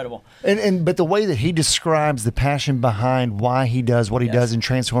is incredible. But the way that he describes the passion behind why he does what he does in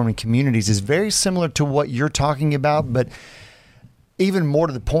transforming communities is very similar to what you're talking about, but even more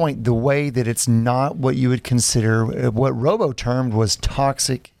to the point, the way that it's not what you would consider, what Robo termed was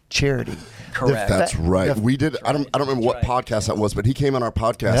toxic charity. Correct. That's right. We did. I don't remember what podcast that was, but he came on our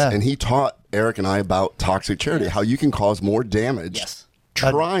podcast and he taught Eric and I about toxic charity, how you can cause more damage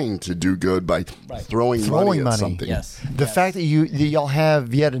trying to do good by throwing money at something. The fact that y'all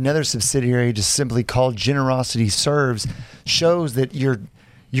have yet another subsidiary just simply called Generosity Serves shows that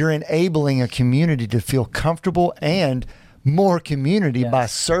you're enabling a community to feel comfortable and more community by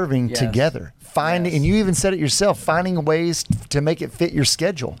serving together. And you even said it yourself, finding ways to make it fit your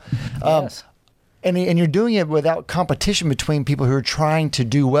schedule. And you're doing it without competition between people who are trying to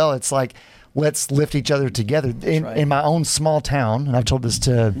do well. It's like, let's lift each other together. In my own small town, and I've told this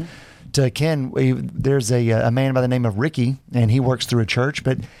to Ken, there's a man by the name of Ricky, and he works through a church,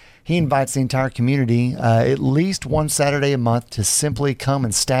 but he invites the entire community at least one Saturday a month to simply come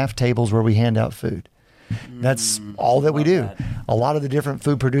and staff tables where we hand out food. That's all that we do. A lot of the different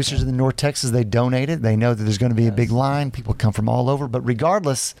food producers in the North Texas, they donate it. They know that there's going to be a big line. People come from all over. But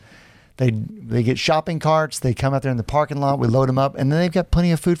regardless, they get shopping carts. They come out there in the parking lot. We load them up. And then they've got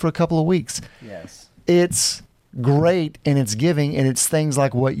plenty of food for a couple of weeks. It's great, and it's giving, and it's things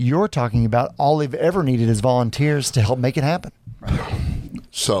like what you're talking about. All they've ever needed is volunteers to help make it happen.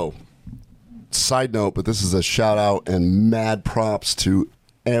 So, side note, but this is a shout out and mad props to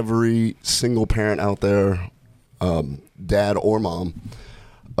every single parent out there, dad or mom.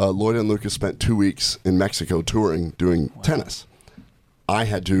 Lloyd and Lucas spent 2 weeks in Mexico touring, doing tennis. I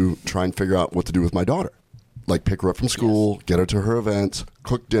had to try and figure out what to do with my daughter. Like pick her up from school, get her to her events,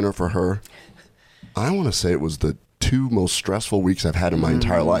 cook dinner for her. I want to say it was the 2 most stressful weeks I've had in my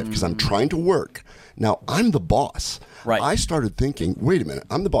entire life because I'm trying to work. Now, I'm the boss. I started thinking, wait a minute,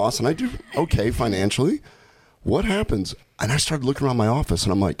 I'm the boss and I do okay financially. What happens? And I started looking around my office,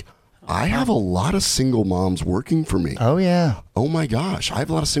 and I'm like, I have a lot of single moms working for me. Oh, yeah. Oh, my gosh. I have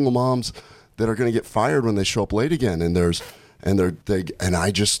a lot of single moms that are going to get fired when they show up late again. And I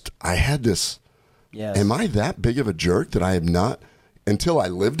had this, am I that big of a jerk that I have not, until I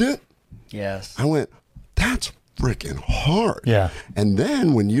lived it? I went, that's freaking hard. And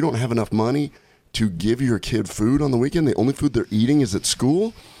then when you don't have enough money to give your kid food on the weekend, the only food they're eating is at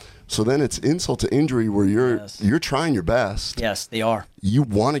school. So then it's insult to injury where you're trying your best. Yes, they are. You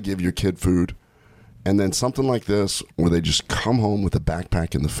want to give your kid food. And then something like this where they just come home with a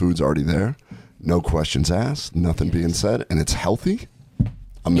backpack and the food's already there. No questions asked, nothing being said, and it's healthy.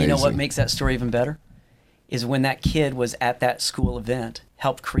 Amazing. You know what makes that story even better? Is when that kid was at that school event,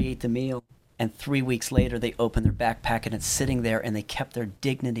 helped create the meal, and 3 weeks later they opened their backpack and it's sitting there and they kept their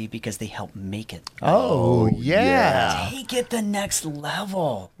dignity because they helped make it. Oh, yeah. Take it the next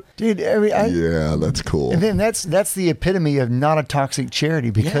level. Dude, yeah, that's cool. And then that's the epitome of not a toxic charity,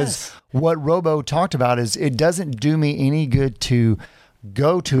 because what Robo talked about is it doesn't do me any good to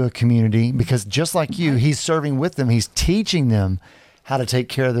go to a community, because just like you, he's serving with them. He's teaching them how to take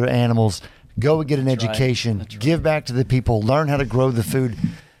care of their animals, go and get an education, give back to the people, learn how to grow the food,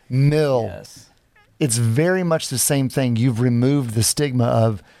 mill. It's very much the same thing. You've removed the stigma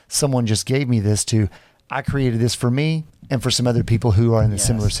of someone just gave me this to, I created this for me and for some other people who are in a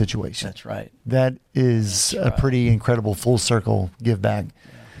similar situation. That's right. That is a pretty incredible full circle give back.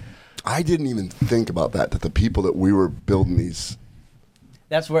 I didn't even think about that the people that we were building these.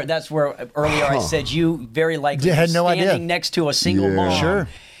 That's where earlier I said you very likely had no idea. Standing next to a single mom. Sure.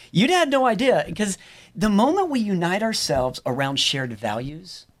 You had no idea, because the moment we unite ourselves around shared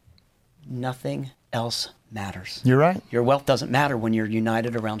values, nothing else matters. You're right. Your wealth doesn't matter when you're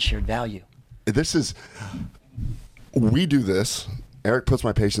united around shared value. We do this. Eric puts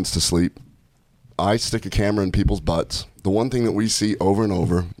my patients to sleep. I stick a camera in people's butts. The one thing that we see over and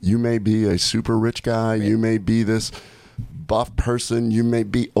over, you may be a super rich guy, you may be this buff person, you may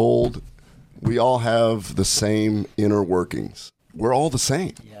be old. We all have the same inner workings. we're all the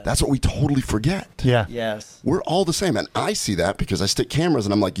same. Yes. That's what we totally forget. Yeah. Yes. We're all the same. And I see that because I stick cameras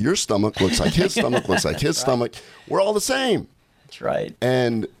and I'm like, your stomach looks like his stomach, looks like his stomach. We're all the same. That's right.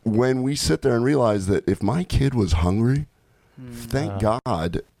 And when we sit there and realize that if my kid was hungry, thank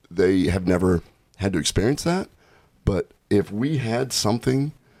God they have never had to experience that. But if we had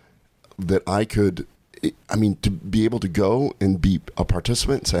something that I could, to be able to go and be a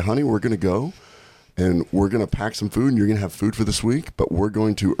participant and say, honey, we're going to go and we're going to pack some food and you're going to have food for this week, but we're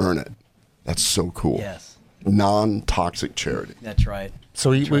going to earn it. That's so cool. Yes. Non-toxic charity. That's right. So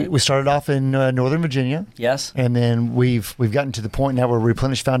we started off in Northern Virginia. Yes. And then we've gotten to the point now where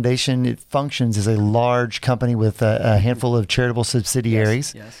Replenish Foundation, it functions as a large company with a handful of charitable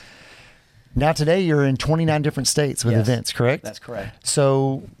subsidiaries. Yes. Now today you're in 29 different states with Yes. events, correct? That's correct.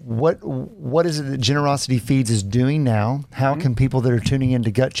 So what is it that Generosity Feeds is doing now? How can people that are tuning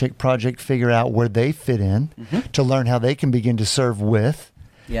into Gut Check Project figure out where they fit in to learn how they can begin to serve with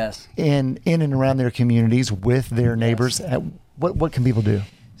Yes. in and around their communities with their neighbors? What can people do?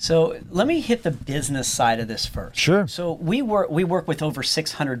 So let me hit the business side of this first. Sure. So we work with over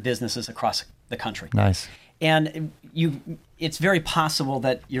 600 businesses across the country. Nice. And it's very possible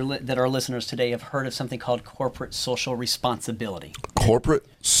that that our listeners today have heard of something called corporate social responsibility. Corporate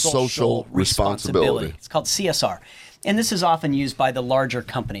social responsibility. It's called CSR. And this is often used by the larger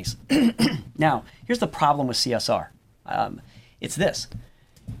companies. Now, here's the problem with CSR. It's this.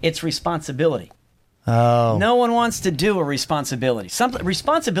 It's responsibility. Oh. No one wants to do a responsibility.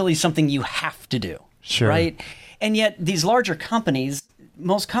 Responsibility is something you have to do. Sure. Right? And yet these larger companies,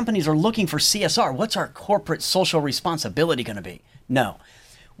 most companies are looking for CSR. What's our corporate social responsibility going to be? No.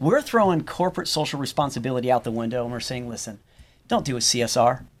 We're throwing corporate social responsibility out the window and we're saying, listen, don't do a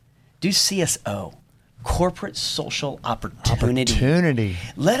CSR. Do CSO. Corporate social opportunity.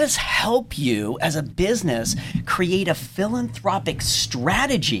 Let us help you as a business create a philanthropic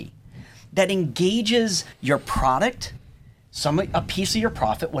strategy that engages your product, a piece of your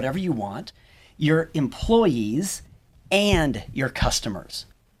profit, whatever you want, your employees, and your customers.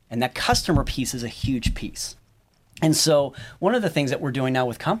 And that customer piece is a huge piece. And so one of the things that we're doing now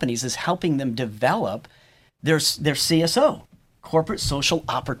with companies is helping them develop their CSO, corporate social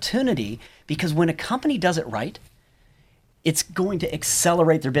opportunity, because when a company does it right, it's going to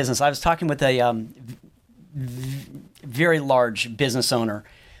accelerate their business. I was talking with a very large business owner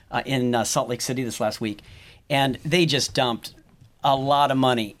in Salt Lake City this last week, and they just dumped a lot of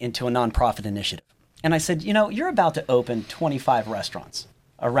money into a nonprofit initiative. And I said, you're about to open 25 restaurants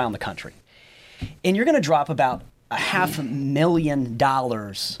around the country, and you're going to drop about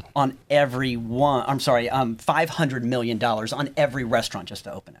 $500,000 on every one. I'm sorry, $500 million on every restaurant just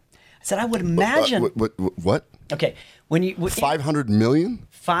to open it. I said, I would imagine. What? Okay, $500 million?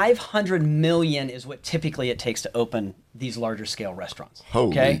 $500 million is what typically it takes to open these larger scale restaurants.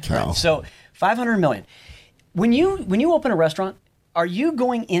 Holy cow! Right. So $500 million. When you open a restaurant, are you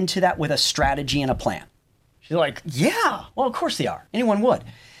going into that with a strategy and a plan? She's like, yeah. Well, of course they are. Anyone would.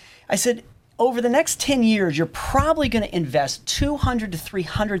 I said, over the next 10 years, you're probably going to invest $200,000 to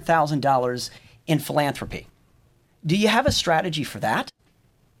 $300,000 in philanthropy. Do you have a strategy for that?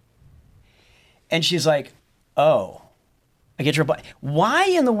 And she's like, oh, I get your point. Why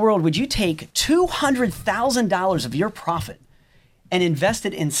in the world would you take $200,000 of your profit and invest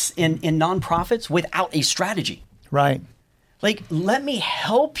it in nonprofits without a strategy? Right. Like, let me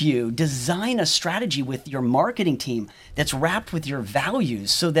help you design a strategy with your marketing team that's wrapped with your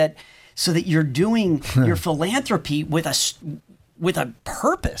values so that you're doing your philanthropy with a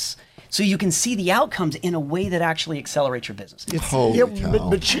purpose. So you can see the outcomes in a way that actually accelerates your business. Holy cow.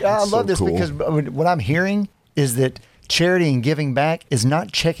 But I love this cool. because what I'm hearing is that charity and giving back is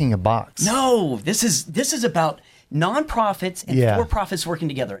not checking a box. No, this is about nonprofits and for-profits working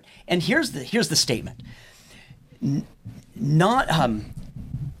together. And here's the statement. The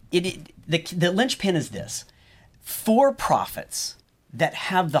linchpin is this: for-profits that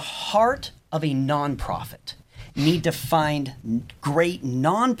have the heart of a nonprofit need to find great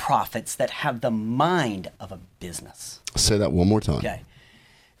nonprofits that have the mind of a business. Say that one more time. Okay.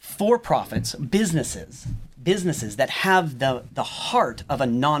 For-profits, businesses that have the heart of a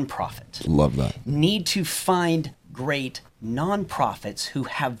nonprofit. Love that. Need to find great nonprofits who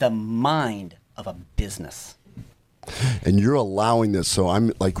have the mind of a business. And you're allowing this. So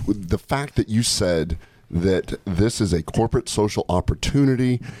I'm like, the fact that you said that this is a corporate social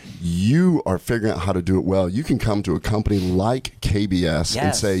opportunity, you are figuring out how to do it well. You can come to a company like KBS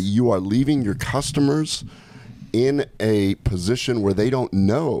and say you are leaving your customers in a position where they don't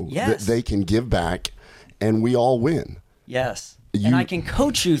know that they can give back, and we all win. Yes. and I can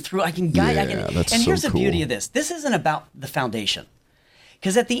coach you through. I can guide. That's and so here's the cool. beauty of this. This isn't about the foundation.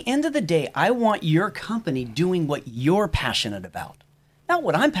 Because at the end of the day, I want your company doing what you're passionate about. Not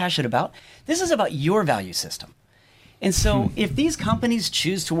what I'm passionate about. This is about your value system. And so if these companies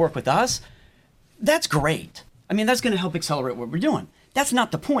choose to work with us, that's great. I mean, that's going to help accelerate what we're doing. That's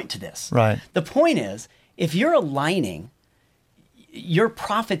not the point to this. Right. The point is, if you're aligning your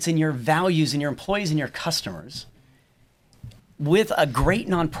profits and your values and your employees and your customers with a great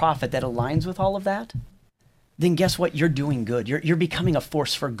nonprofit that aligns with all of that, then guess what? You're doing good. You're becoming a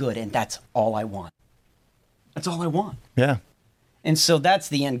force for good, and that's all I want. That's all I want. Yeah. And so that's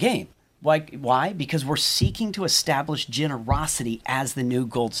the end game. Why? Because we're seeking to establish generosity as the new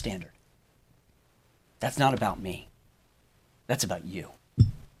gold standard. That's not about me. That's about you.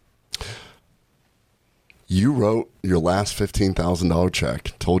 You wrote your last $15,000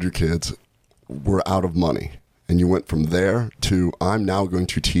 check, told your kids, we're out of money. And you went from there to, I'm now going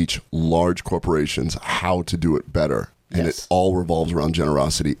to teach large corporations how to do it better. And Yes. it all revolves around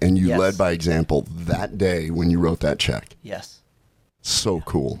generosity. And you Yes. led by example that day when you wrote that check. Yes. So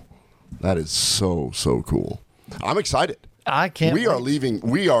cool. That is so, so cool. I'm excited. I can't We are wait. leaving.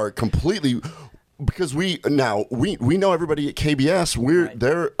 We are completely, because we know everybody at KBS.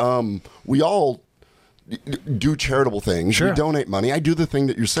 We all do charitable things. Sure. We donate money. I do the thing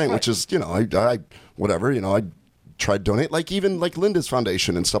that you're saying, which is, I whatever, I try to donate, like Linda's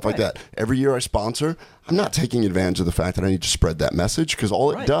Foundation and stuff like Right. that. Every year I sponsor. I'm not taking advantage of the fact that I need to spread that message, because all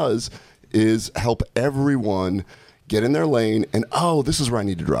it Right. does is help everyone get in their lane and, this is where I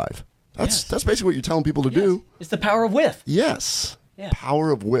need to drive. Yes. That's basically what you're telling people to do. It's the power of with. Yes. Yeah. Power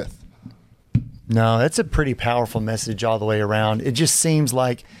of width. No, that's a pretty powerful message all the way around. It just seems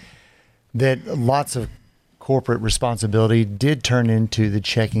like that lots of corporate responsibility did turn into the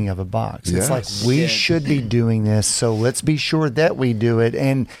checking of a box. It's like, Yes. we Did. should be doing this, so let's be sure that we do it.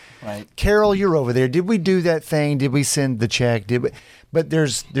 And Right. Carol, you're over there. Did we do that thing? Did we send the check? But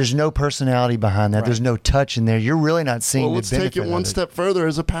there's no personality behind that. Right. There's no touch in there. You're really not seeing Well, the let's benefit take it one of step further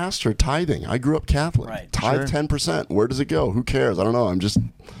as a pastor. Tithing. I grew up Catholic. Right. Tithe Sure. 10%. Where does it go? Who cares? I don't know. I'm just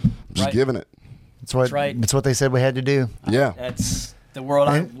Right. giving it. That's right. That's what they said we had to do. Yeah. That's the world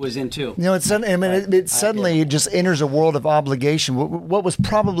I was in too. It suddenly just enters a world of obligation. What was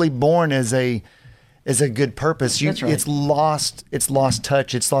probably born as a good purpose, That's right. it's lost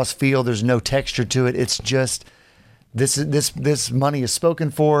touch, it's lost feel. There's no texture to it. It's just this money is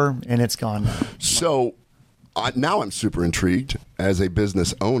spoken for and it's gone now. So now I'm super intrigued as a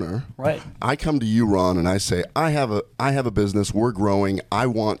business owner. Right. I come to you, Ron, and I say, I have a business. We're growing. I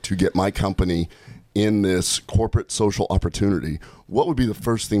want to get my company in this corporate social opportunity. What would be the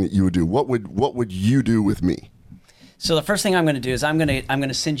first thing that you would do? What would you do with me? So the first thing I'm going to do is I'm going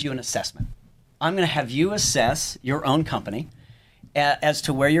to send you an assessment. I'm going to have you assess your own company as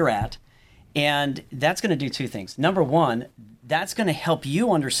to where you're at, and that's going to do two things. Number one, that's going to help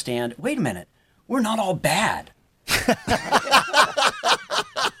you understand, wait a minute, we're not all bad.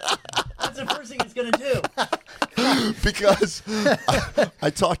 That's the first thing it's going to do. Because I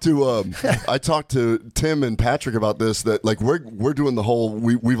talked to Tim and Patrick about this, that like we're doing the whole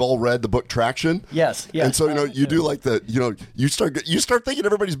we've all read the book Traction. Yes. And so you do like you start thinking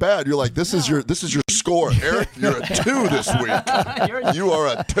everybody's bad. You're like, this is your score, Eric. You're a 2 this week. You are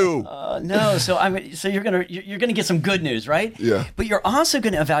a 2. No, so you're gonna get some good news, right? Yeah. But you're also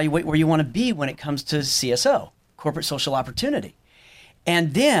going to evaluate where you want to be when it comes to CSO, corporate social opportunity,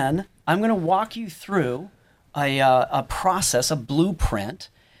 and then I'm going to walk you through a process, a blueprint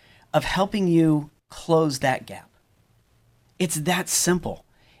of helping you close that gap. It's that simple.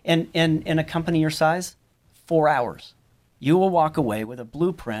 And in a company your size, 4 hours, you will walk away with a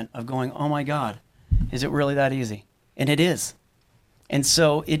blueprint of going, oh my God, is it really that easy? And it is. And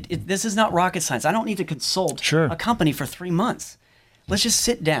so this is not rocket science. I don't need to consult Sure. a company for 3 months. Let's just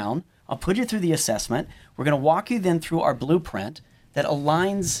sit down. I'll put you through the assessment. We're going to walk you then through our blueprint that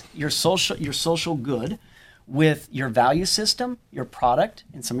aligns your social good with your value system, your product,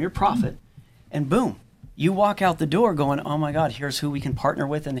 and some of your profit. And boom, you walk out the door going, oh my God, here's who we can partner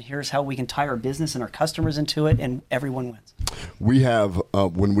with, and here's how we can tie our business and our customers into it, and everyone wins. We have,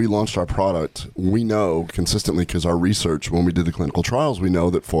 when we launched our product, we know consistently, because our research, when we did the clinical trials, we know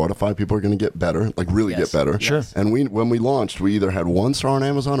that 4 out of 5 people are going to get better, like really Yes. get better. Sure. And when we launched, we either had 1 star on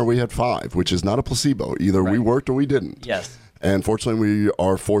Amazon or we had 5, which is not a placebo. Either we Right. worked or we didn't. Yes. And fortunately, we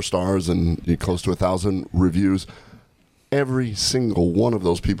are 4 stars and close to 1,000 reviews. Every single one of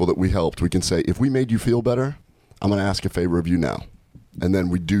those people that we helped, we can say, if we made you feel better, I'm going to ask a favor of you now. And then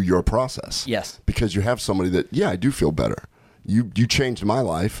we do your process. Yes. Because you have somebody that, I do feel better. You changed my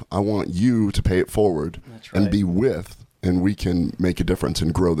life. I want you to pay it forward That's and right. be with and we can make a difference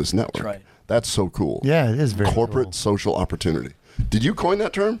and grow this network. That's right. That's so cool. Yeah, it is very Corporate cool. social opportunity. Did you coin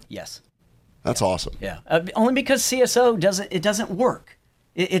that term? Yes. That's awesome. Yeah. Only because CSO doesn't work.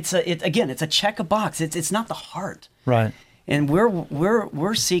 It's a check a box. It's not the heart. Right. And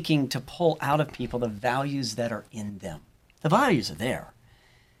we're seeking to pull out of people the values that are in them. The values are there.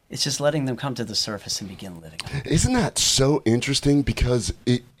 It's just letting them come to the surface and begin living them. Isn't that so interesting? Because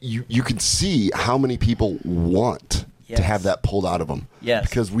you can see how many people want to have that pulled out of them. Yes.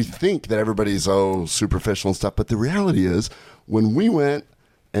 Because we think that everybody's superficial and stuff, but the reality is when we went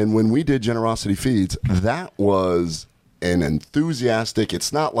and when we did Generosity Feeds, that was an enthusiastic.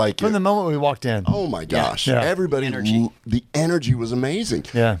 It's not like From the moment we walked in. oh my gosh, Yeah. everybody, the energy was amazing.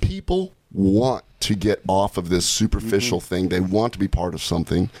 Yeah. People want to get off of this superficial thing. They want to be part of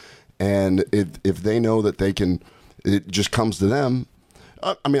something. And if they know that they can, it just comes to them.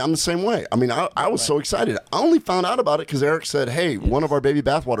 I mean, I'm the same way. I mean, I was so excited. I only found out about it because Eric said, hey, one of our baby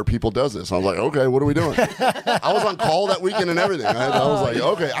bathwater people does this. I was like, okay, what are we doing? I was on call that weekend and everything. I was like,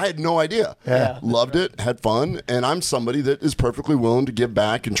 okay, I had no idea. Yeah. Loved it, had fun. And I'm somebody that is perfectly willing to give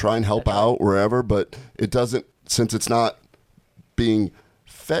back and try and help out wherever. But it doesn't, since it's not being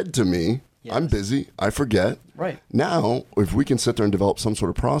fed to me, I'm busy. I forget. Right. Now, if we can sit there and develop some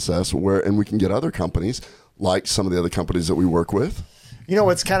sort of process and we can get other companies, like some of the other companies that we work with. You know,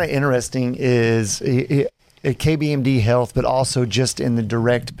 what's kind of interesting is at KBMD Health, but also just in the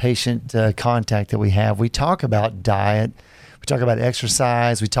direct patient contact that we have, we talk about diet, we talk about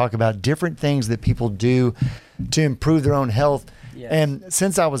exercise, we talk about different things that people do to improve their own health. Yes. And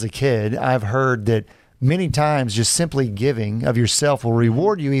since I was a kid, I've heard that many times just simply giving of yourself will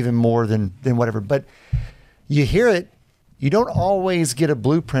reward you even more than whatever. But you hear it, you don't always get a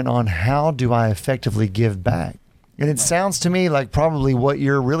blueprint on how do I effectively give back. And it sounds to me like probably what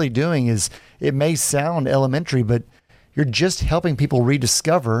you're really doing is, it may sound elementary, but you're just helping people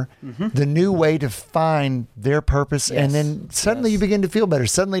rediscover the new way to find their purpose. Yes. And then suddenly you begin to feel better.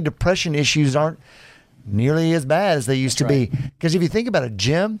 Suddenly depression issues aren't nearly as bad as they used to be. Because if you think about a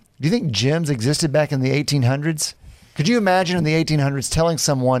gym, do you think gyms existed back in the 1800s? Could you imagine in the 1800s telling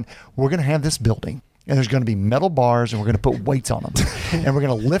someone, we're going to have this building and there's going to be metal bars and we're going to put weights on them and we're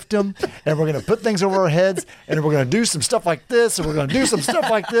going to lift them and we're going to put things over our heads and we're going to do some stuff like this and we're going to do some stuff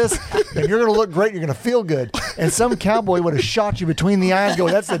like this and you're going to look great, you're going to feel good. And some cowboy would have shot you between the eyes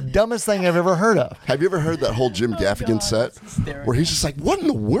going, that's the dumbest thing I've ever heard of. Have you ever heard that whole Jim Gaffigan set where he's just like, what in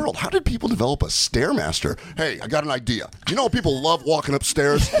the world? How did people develop a Stairmaster? Hey, I got an idea. You know people love walking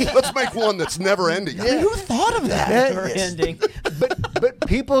upstairs? Let's make one that's never ending. I mean, who thought of that? Never ending. But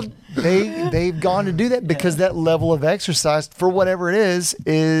people, they've gone to do that because that level of exercise, for whatever it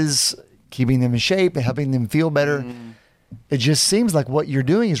is keeping them in shape and helping them feel better. It just seems like what you're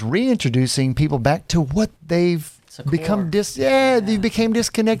doing is reintroducing people back to what they've become they became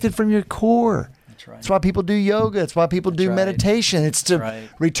disconnected from your core. That's right. That's why people do yoga. It's why people do right. meditation. It's to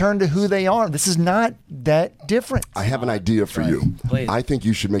return to who they are. This is not that different. I have an idea for you. Please. I think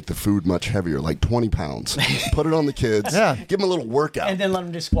you should make the food much heavier, like 20 pounds. Put it on the kids. Yeah. Give them a little workout. And then let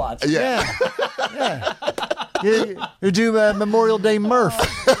them do squats. Yeah. You do Memorial Day Murph.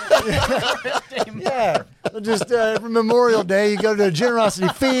 Yeah. Just for Memorial Day, you go to Generosity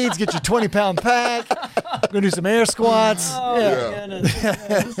Feeds, get your 20-pound pack, go do some air squats.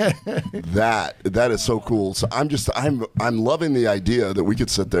 That is so cool. So I'm loving the idea that we could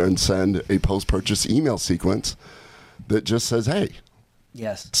sit there and send a post-purchase email sequence that just says, hey,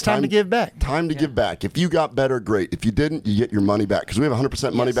 Yes. It's time to give back. Time to give back. If you got better, great. If you didn't, you get your money back because we have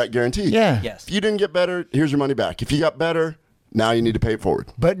 100% money back guarantee. Yeah. Yes. If you didn't get better, here's your money back. If you got better, now you need to pay it forward.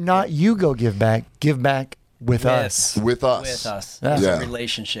 But not you go give back. Give back with us. With us. With us. Yeah. It's Yeah. a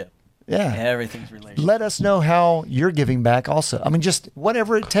relationship. Yeah. Everything's relationship. Let us know how you're giving back also. I mean, just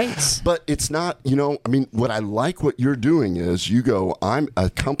whatever it takes. But it's not, what I like what you're doing is you go, I'm a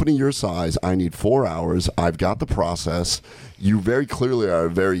company your size. I need 4 hours. I've got the process. You very clearly are a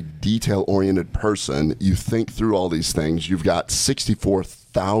very detail-oriented person. You think through all these things. You've got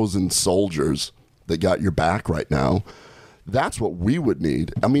 64,000 soldiers that got your back right now. That's what we would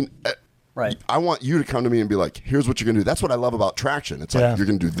need. I mean, Right. I want you to come to me and be like, here's what you're going to do. That's what I love about Traction. It's like, you're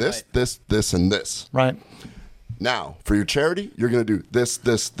going to do this, this, and this. Right. Now, for your charity, you're going to do this,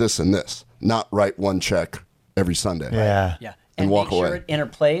 and this. Not write one check every Sunday. Yeah. Yeah. And walk make sure away. it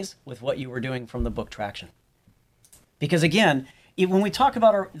interplays with what you were doing from the book Traction. Because again, when we talk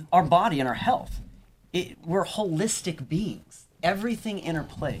about our body and our health, we're holistic beings. Everything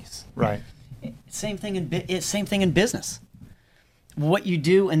interplays. Right. Same thing in business. What you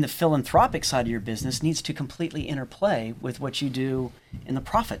do in the philanthropic side of your business needs to completely interplay with what you do in the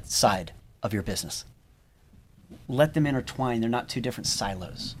profit side of your business. let them intertwine. They're not two different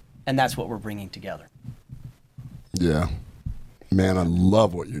silos. And that's what we're bringing together. Yeah. Man, I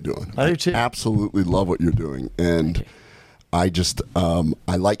love what you're doing. I do too. Absolutely love what you're doing. And I just,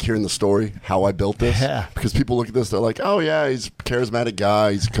 I like hearing the story, how I built this. Yeah. Because people look at this, they're like, oh, yeah, he's a charismatic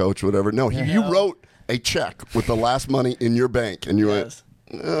guy, he's a coach, whatever. No, you wrote a check with the last money in your bank, and you went,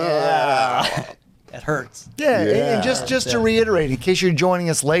 It hurts. Yeah, Yeah. and just to reiterate, in case you're joining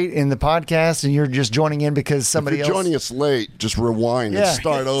us late in the podcast and you're just joining in because if somebody you're else joining us late, just rewind and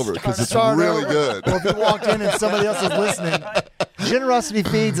start over because it's Start really over. good. Or if you walked in and somebody else is listening, Generosity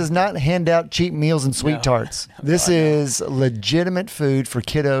Feeds does not hand out cheap meals and sweet tarts. This is legitimate food for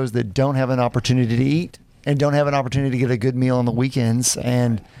kiddos that don't have an opportunity to eat and don't have an opportunity to get a good meal on the weekends.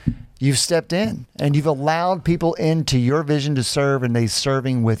 And you've stepped in and you've allowed people into your vision to serve, and they're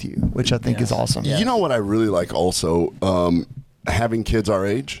serving with you, which I think is awesome. You know what I really like also? Having kids our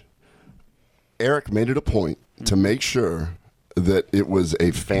age, Eric made it a point to make sure that it was a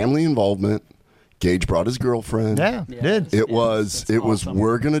family involvement. Gage brought his girlfriend. Yeah, did. It was awesome.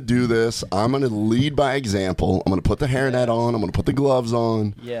 we're going to do this. I'm going to lead by example. I'm going to put the hairnet on. I'm going to put the gloves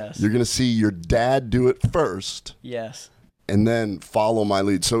on. Yes. You're going to see your dad do it first Yes. and then follow my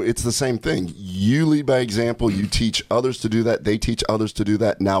lead. So it's the same thing. You lead by example. You teach others to do that. They teach others to do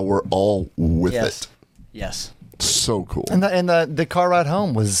that. Now we're all with Yes. it. Yes. So cool. And the car ride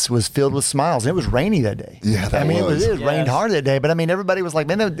home was filled with smiles. It was rainy that day. Yeah, that I mean, was. it rained Yes. hard that day, but I mean, everybody was like,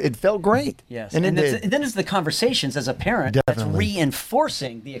 man, it felt great. Yes. And it then did. it's the conversations as a parent Definitely. that's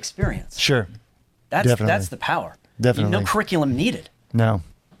reinforcing the experience. Sure. That's Definitely. the power. Definitely. No curriculum needed. No.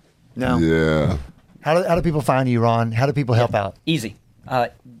 Yeah. How do people find you, Ron? How do people help out? Easy.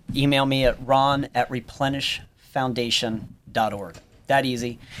 Email me at ron@replenishfoundation.org. That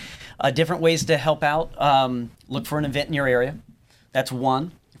easy. Different ways to help out. Look for an event in your area. That's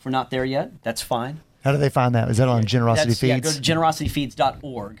one. If we're not there yet, that's fine. How do they find that? Is that on Generosity Yeah, go Feeds? to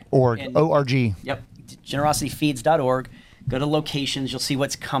generosityfeeds.org. And- O-R-G. Yep. Generosityfeeds.org. Go to locations. You'll see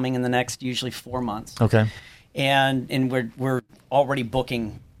what's coming in the next usually 4 months. Okay. And we're already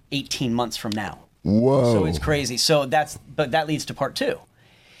booking 18 months from now. Whoa. So it's crazy. But that leads to part two.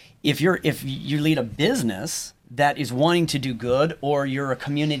 If you lead a business that is wanting to do good, or you're a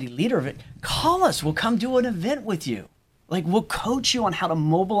community leader of it, call us. We'll come do an event with you. Like, we'll coach you on how to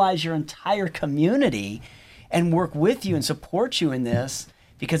mobilize your entire community and work with you and support you in this,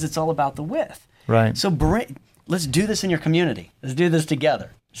 because it's all about the with. Right. So let's do this in your community. Let's do this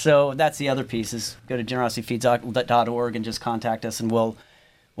together. So that's the other piece, is go to generosityfeeds.org and just contact us, and we'll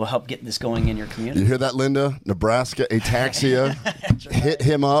help get this going in your community. You hear that, Linda? Nebraska Ataxia. Hit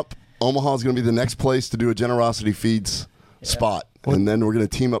him up. Omaha is going to be the next place to do a Generosity Feeds spot. And then we're going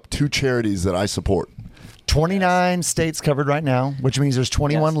to team up 2 charities that I support. 29 states covered right now, which means there's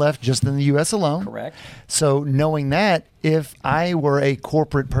 21 Yes. left just in the U.S. alone. Correct. So knowing that, if I were a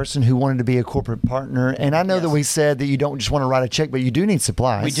corporate person who wanted to be a corporate partner, and I know that we said that you don't just want to write a check, but you do need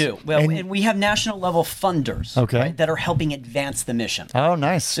supplies. We do. Well, and we have national level funders, Okay. right, that are helping advance the mission. Oh,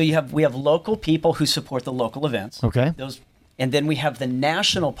 nice. So we have local people who support the local events. Okay. And then we have the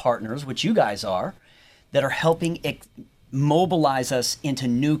national partners, which you guys are, that are helping mobilize us into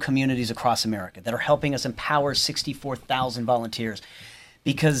new communities across America, that are helping us empower 64,000 volunteers,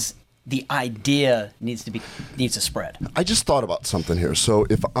 because the idea needs to spread. I just thought about something here. So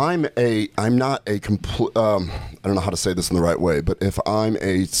if I'm not a complete, I don't know how to say this in the right way, but if I'm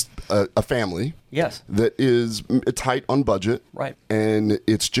a family Yes. that is tight on budget, Right. and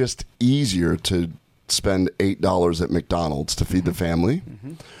it's just easier to spend $8 at McDonald's to feed the family,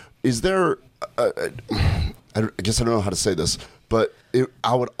 is there, I guess I don't know how to say this, but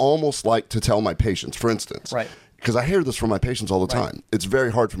I would almost like to tell my patients, for instance, Right. because I hear this from my patients all the time. It's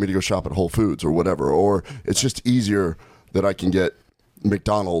very hard for me to go shop at Whole Foods or whatever, or it's just easier that I can get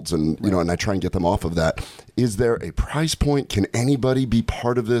McDonald's and and I try and get them off of that. Is there a price point? Can anybody be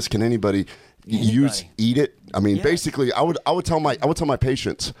part of this? Can anybody eat it? I mean, Yes. basically, I would tell my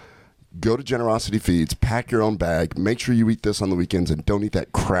patients, go to Generosity Feeds, pack your own bag, make sure you eat this on the weekends, and don't eat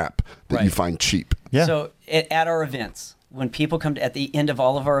that crap that you Right. find cheap. Yeah. So at our events, when people come at the end of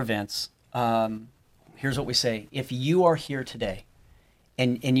all of our events, here's what we say. If you are here today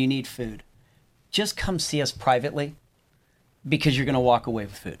and you need food, just come see us privately, because you're going to walk away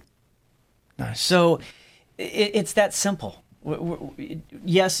with food. Nice. So it's that simple.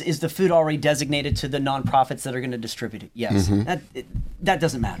 Yes, is the food already designated to the nonprofits that are going to distribute it? Yes. That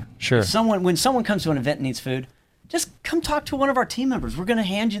doesn't matter. Sure. When someone comes to an event and needs food, just come talk to one of our team members. We're going to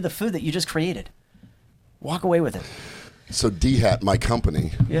hand you the food that you just created. Walk away with it. So DHAT, my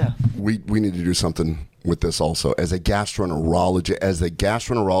company, Yeah. we need to do something with this also. As a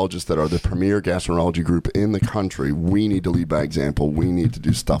gastroenterologist that are the premier gastroenterology group in the country, we need to lead by example. We need to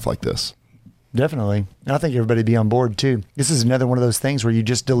do stuff like this. Definitely. And I think everybody be on board too. This is another one of those things where you're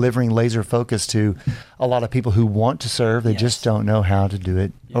just delivering laser focus to a lot of people who want to serve. They just don't know how to do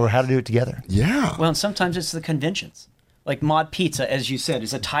it or how to do it together. Yeah. Well, and sometimes it's the conventions. Like Mod Pizza, as you said,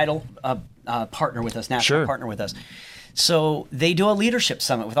 is a title partner with us, national partner with us. So they do a leadership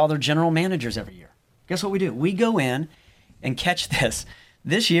summit with all their general managers every year. Guess what we do? We go in and catch this.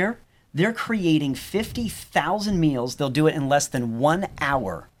 This year, they're creating 50,000 meals. They'll do it in less than 1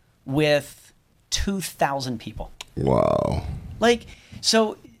 hour with 2,000 people. Wow. Like,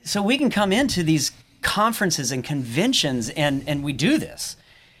 so we can come into these conferences and conventions and we do this.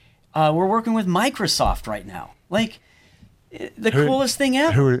 We're working with Microsoft right now. Like, the coolest thing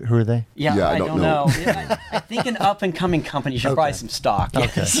ever. Who are they? Yeah, I don't know. I think an up and coming company should buy some stock.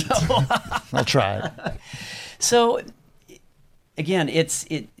 Okay. So, I'll try it. so again,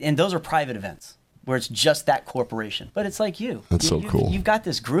 and those are private events where it's just that corporation. But it's like you. That's so cool. You've got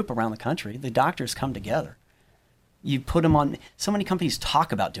this group around the country. The doctors come together. You put them on. So many companies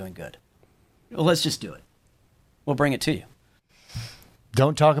talk about doing good. Well, let's just do it. We'll bring it to you.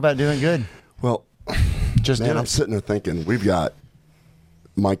 Don't talk about doing good. Well, Just do man, it. I'm sitting there thinking, we've got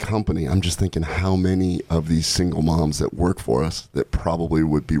my company. I'm just thinking how many of these single moms that work for us that probably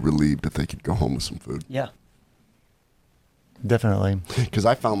would be relieved if they could go home with some food. Yeah. Definitely. Because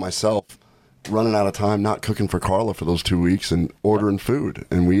I found myself running out of time not cooking for Carla for those 2 weeks and ordering food.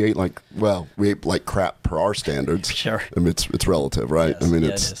 And we ate like crap per our standards. Sure. I mean, it's relative, right? Yes. I mean, Yeah,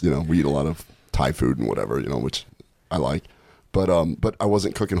 it's, it is. we eat a lot of Thai food and whatever, which I like. But I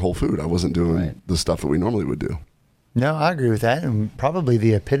wasn't cooking whole food. I wasn't doing the stuff that we normally would do. No, I agree with that. And probably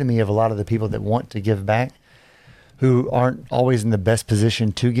the epitome of a lot of the people that want to give back, who aren't always in the best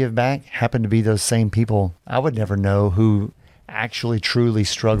position to give back, happen to be those same people I would never know who actually truly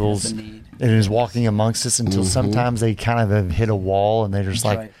struggles Has a need. and is walking amongst us until sometimes they kind of have hit a wall and they're just That's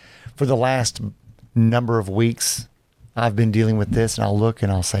like, right. for the last number of weeks, I've been dealing with this, and I'll look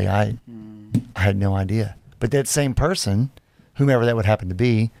and I'll say, I had no idea. But that same person, whomever that would happen to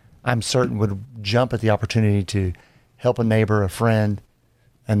be, I'm certain would jump at the opportunity to help a neighbor, a friend,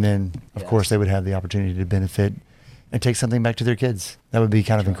 and then, of course, they would have the opportunity to benefit and take something back to their kids. That would be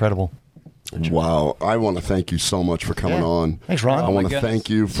kind of incredible. Wow. I want to thank you so much for coming on. Thanks, Ron. I Oh want my to goodness. thank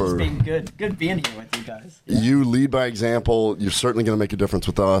you It's for... been good being here with you guys. You lead by example. You're certainly going to make a difference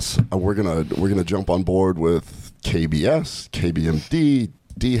with us. We're gonna jump on board with KBS, KBMD,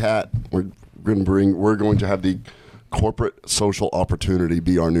 DHAT. We're going to have the corporate social opportunity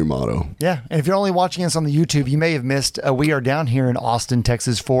be our new motto. Yeah, and if you're only watching us on the YouTube, you may have missed, we are down here in Austin,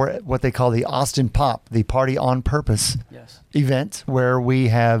 Texas for what they call the Austin Pop, the Party on Purpose event, where we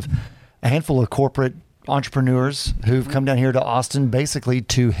have a handful of corporate entrepreneurs who've come down here to Austin basically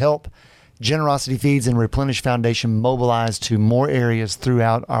to help Generosity Feeds and Replenish Foundation mobilize to more areas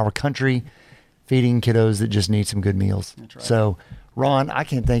throughout our country, feeding kiddos that just need some good meals. That's right. So, Ron, I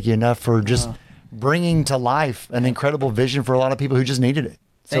can't thank you enough for just bringing to life an incredible vision for a lot of people who just needed it.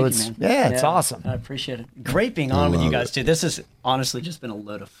 So Thank it's you, man. it's awesome. I appreciate it. Great being on with you love guys it. too. This has honestly just been a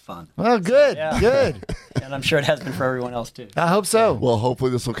load of fun. Well, good, Yeah. good. And I'm sure it has been for everyone else too. I hope so. Well,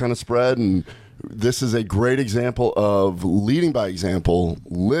 hopefully this will kind of spread, and this is a great example of leading by example,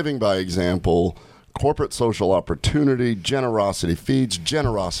 living by example, corporate social opportunity, Generosity Feeds,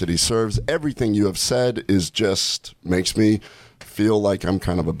 Generosity Serves. Everything you have said is just makes me feel like I'm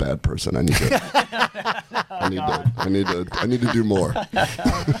kind of a bad person. I need to do more.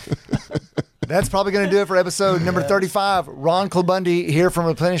 That's probably going to do it for episode number 35. Ron Klabundy here from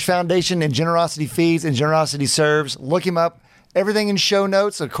Replenish Foundation and Generosity Feeds and Generosity Serves. Look him up. Everything in show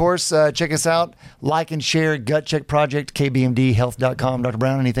notes. Of course, check us out. Like and share. Gut Check Project, kbmdhealth.com. Dr.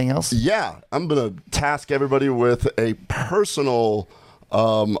 Brown, anything else? Yeah, I'm going to task everybody with a personal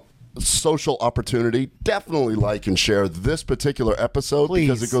social opportunity. Definitely like and share this particular episode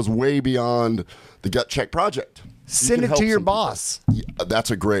because Please. it goes way beyond the Gut Check Project. Send it to your boss. Yeah, that's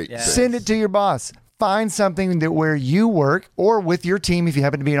a great thing. Send it to your boss. Find something that where you work or with your team, if you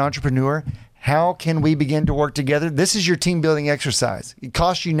happen to be an entrepreneur, how can we begin to work together? This is your team building exercise. It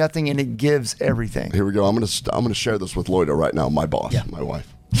costs you nothing and it gives everything. Here we go. I'm gonna share this with Loida right now, my boss, my wife.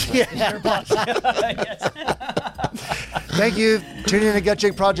 Thank you. Tune in to Gut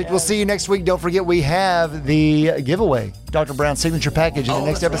Check Project. We'll see you next week. Don't forget we have the giveaway, Dr. Brown's signature package in the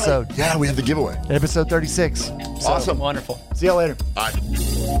next That's right. episode. Yeah, we have the giveaway. Episode 36. Awesome. Wonderful. See you later. All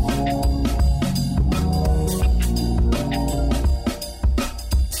right.